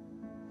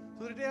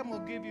 So today I'm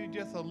going to give you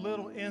just a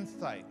little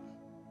insight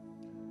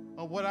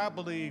on what I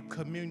believe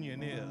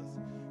communion is.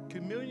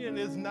 Communion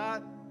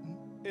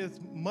is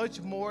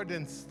much more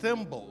than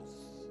symbols.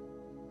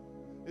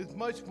 It's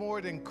much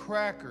more than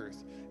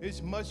crackers.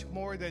 It's much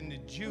more than the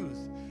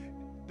juice.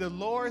 The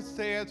Lord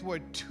says where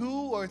 2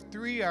 or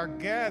 3 are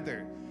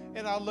gathered,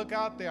 and I look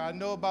out there, I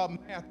know about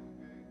math.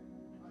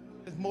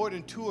 There's more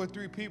than 2 or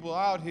 3 people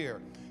out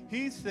here.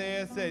 He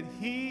says that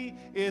he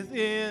is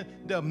in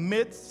the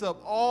midst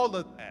of all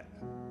of that.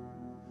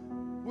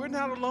 We're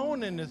not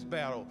alone in this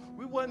battle.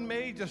 We weren't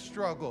made to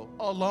struggle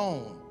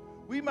alone.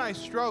 We might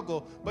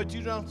struggle, but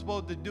you're not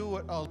supposed to do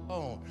it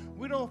alone.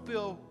 We don't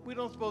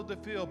supposed to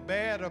feel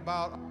bad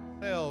about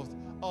ourselves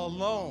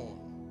alone.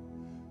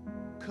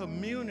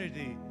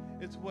 Community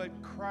is what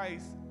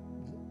Christ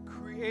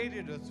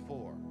created us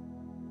for.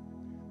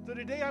 So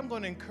today I'm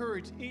going to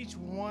encourage each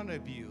one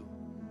of you,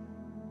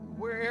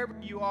 wherever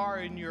you are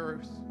in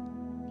your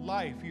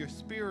life, your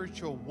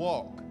spiritual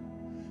walk,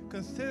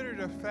 consider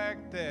the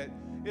fact that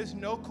it's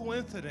no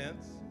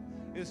coincidence,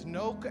 it's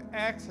no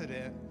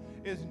accident,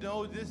 it's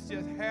no this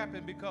just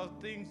happened because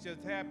things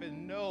just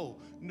happen. No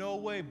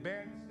way.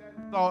 Banish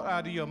that thought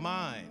out of your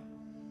mind.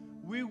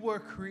 We were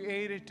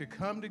created to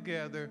come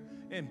together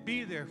and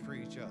be there for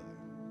each other,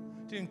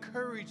 to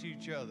encourage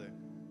each other.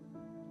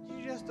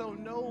 You just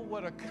don't know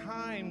what a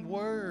kind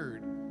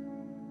word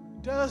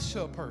does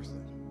to a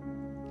person.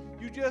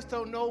 You just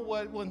don't know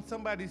what when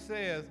somebody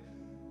says,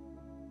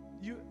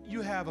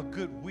 you have a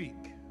good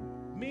week,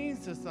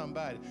 means to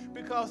somebody.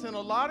 Because in a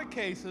lot of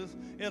cases,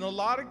 it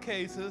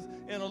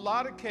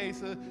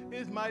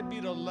might be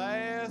the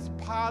last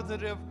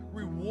positive,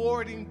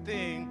 rewarding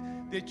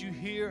thing that you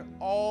hear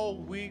all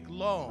week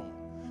long.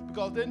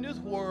 Because in this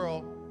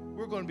world,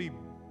 we're going to be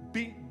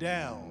beat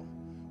down.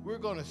 We're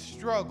going to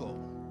struggle.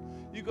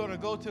 You're going to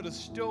go to the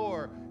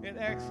store and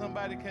ask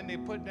somebody, can they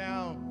put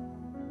down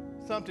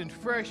something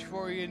fresh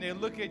for you, and they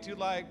look at you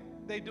like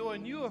they're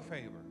doing you a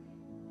favor.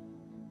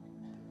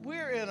 We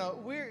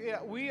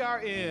are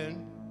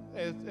in,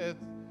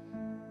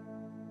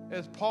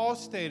 as Paul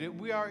stated,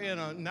 we are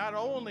in not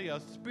only a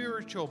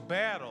spiritual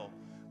battle,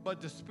 but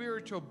the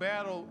spiritual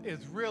battle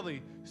is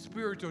really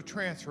spiritual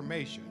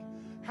transformation.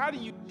 How do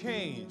you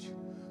change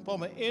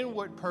from an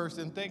inward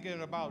person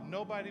thinking about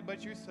nobody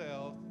but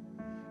yourself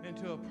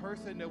into a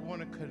person that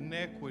want to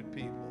connect with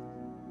people?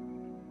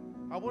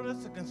 I want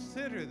us to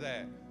consider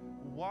that.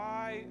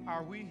 Why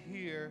are we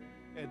here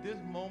at this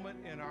moment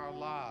in our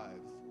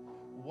lives?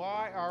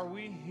 Why are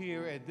we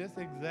here at this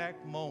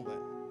exact moment?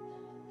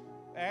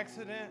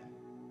 Accident?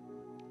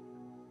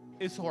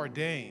 It's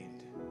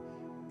ordained.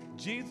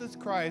 Jesus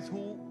Christ,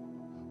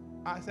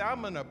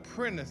 I'm an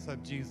apprentice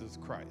of Jesus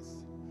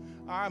Christ.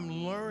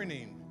 I'm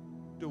learning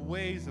the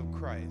ways of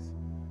Christ.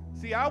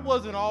 See, I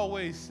wasn't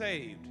always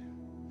saved.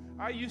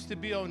 I used to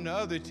be on the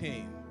other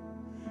team.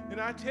 And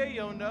I tell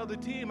you, on the other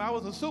team, I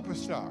was a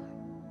superstar.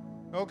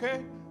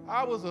 Okay?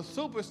 I was a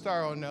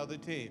superstar on the other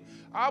team.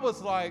 I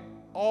was like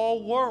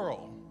all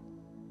world.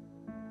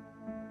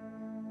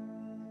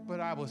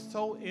 But I was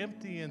so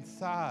empty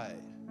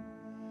inside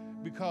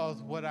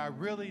because what I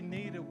really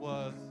needed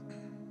was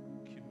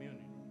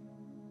community.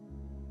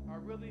 I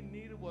really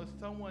needed was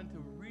someone to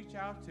reach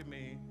out to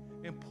me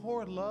and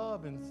pour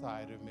love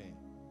inside of me.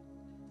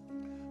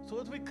 So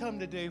as we come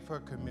today for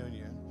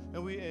communion,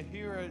 and we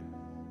here at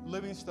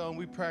Livingstone,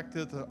 we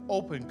practice an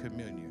open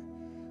communion.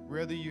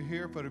 Whether you're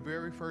here for the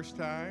very first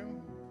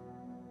time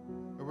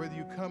or whether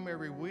you come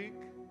every week,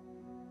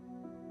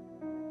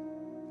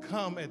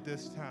 come at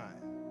this time.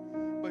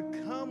 But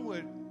come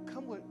with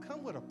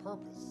a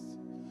purpose.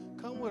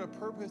 Come with a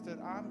purpose that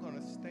I'm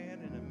going to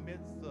stand in the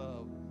midst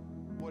of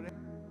whatever's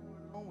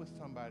going on with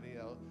somebody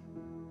else.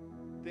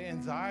 The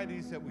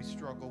anxieties that we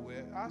struggle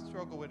with. I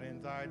struggle with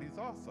anxieties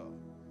also.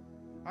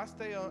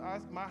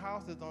 My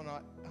house is on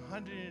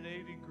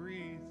 180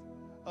 degrees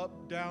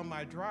up down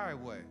my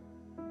driveway.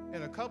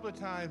 And a couple of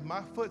times,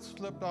 my foot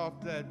slipped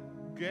off that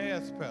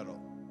gas pedal.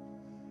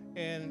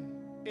 And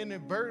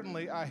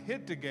inadvertently, I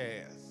hit the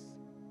gas,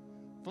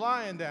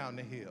 flying down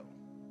the hill.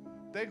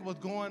 Think what's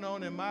going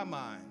on in my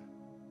mind.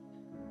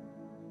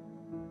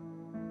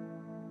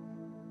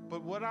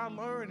 But what I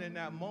learned in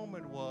that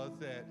moment was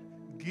that,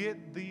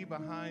 get thee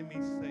behind me,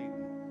 Satan.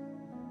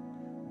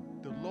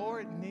 The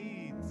Lord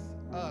needs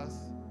us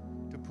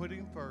put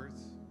him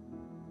first,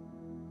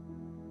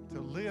 to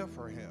live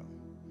for him.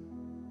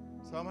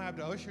 So I'm going to have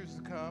the ushers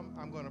to come.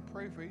 I'm going to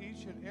pray for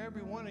each and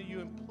every one of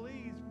you, and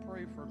please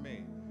pray for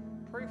me.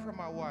 Pray for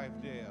my wife,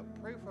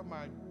 Deb. Pray for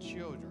my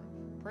children.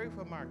 Pray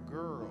for my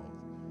girls.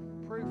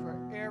 Pray for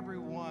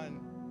everyone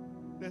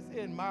that's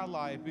in my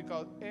life,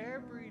 because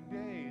every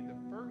day, the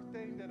first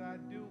thing that I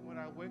do when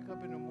I wake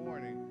up in the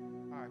morning,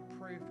 I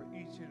pray for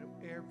each and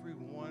every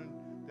one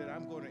that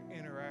I'm going to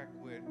interact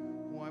with,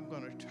 who I'm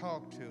going to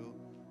talk to,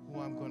 who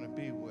I'm going to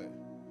be with.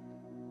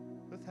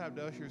 Let's have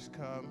the ushers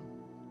come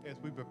as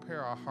we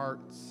prepare our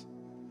hearts,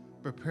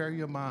 prepare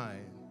your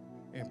mind,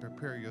 and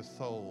prepare your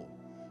soul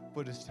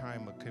for this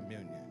time of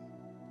communion.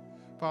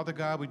 Father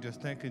God, we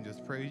just thank and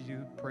just praise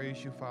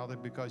you, Father,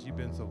 because you've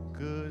been so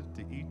good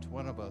to each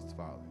one of us,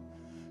 Father.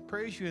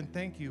 Praise you and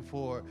thank you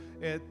for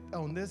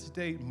on this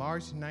date,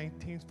 March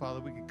 19th, Father,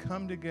 we can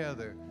come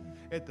together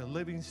at the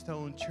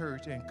Livingstone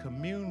Church and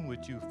commune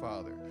with you,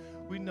 Father.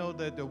 We know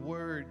that the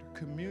word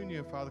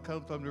communion, Father,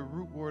 comes from the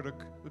root word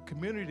of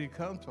community,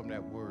 comes from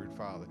that word,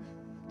 Father.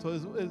 So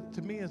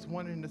to me, it's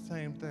one and the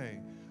same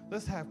thing.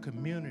 Let's have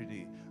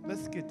community.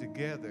 Let's get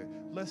together.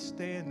 Let's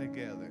stand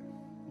together.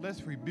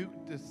 Let's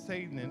rebuke the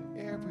Satan in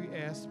every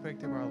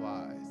aspect of our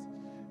lives.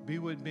 Be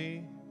with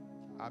me.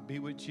 I'll be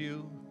with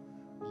you.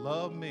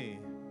 Love me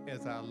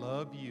as I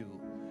love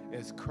you,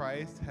 as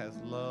Christ has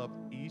loved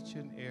each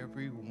and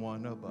every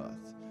one of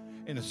us.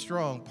 In a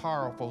strong,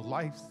 powerful,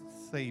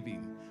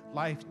 life-saving,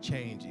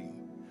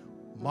 life-changing,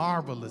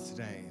 marvelous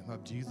name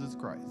of Jesus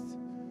Christ.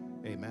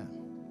 Amen.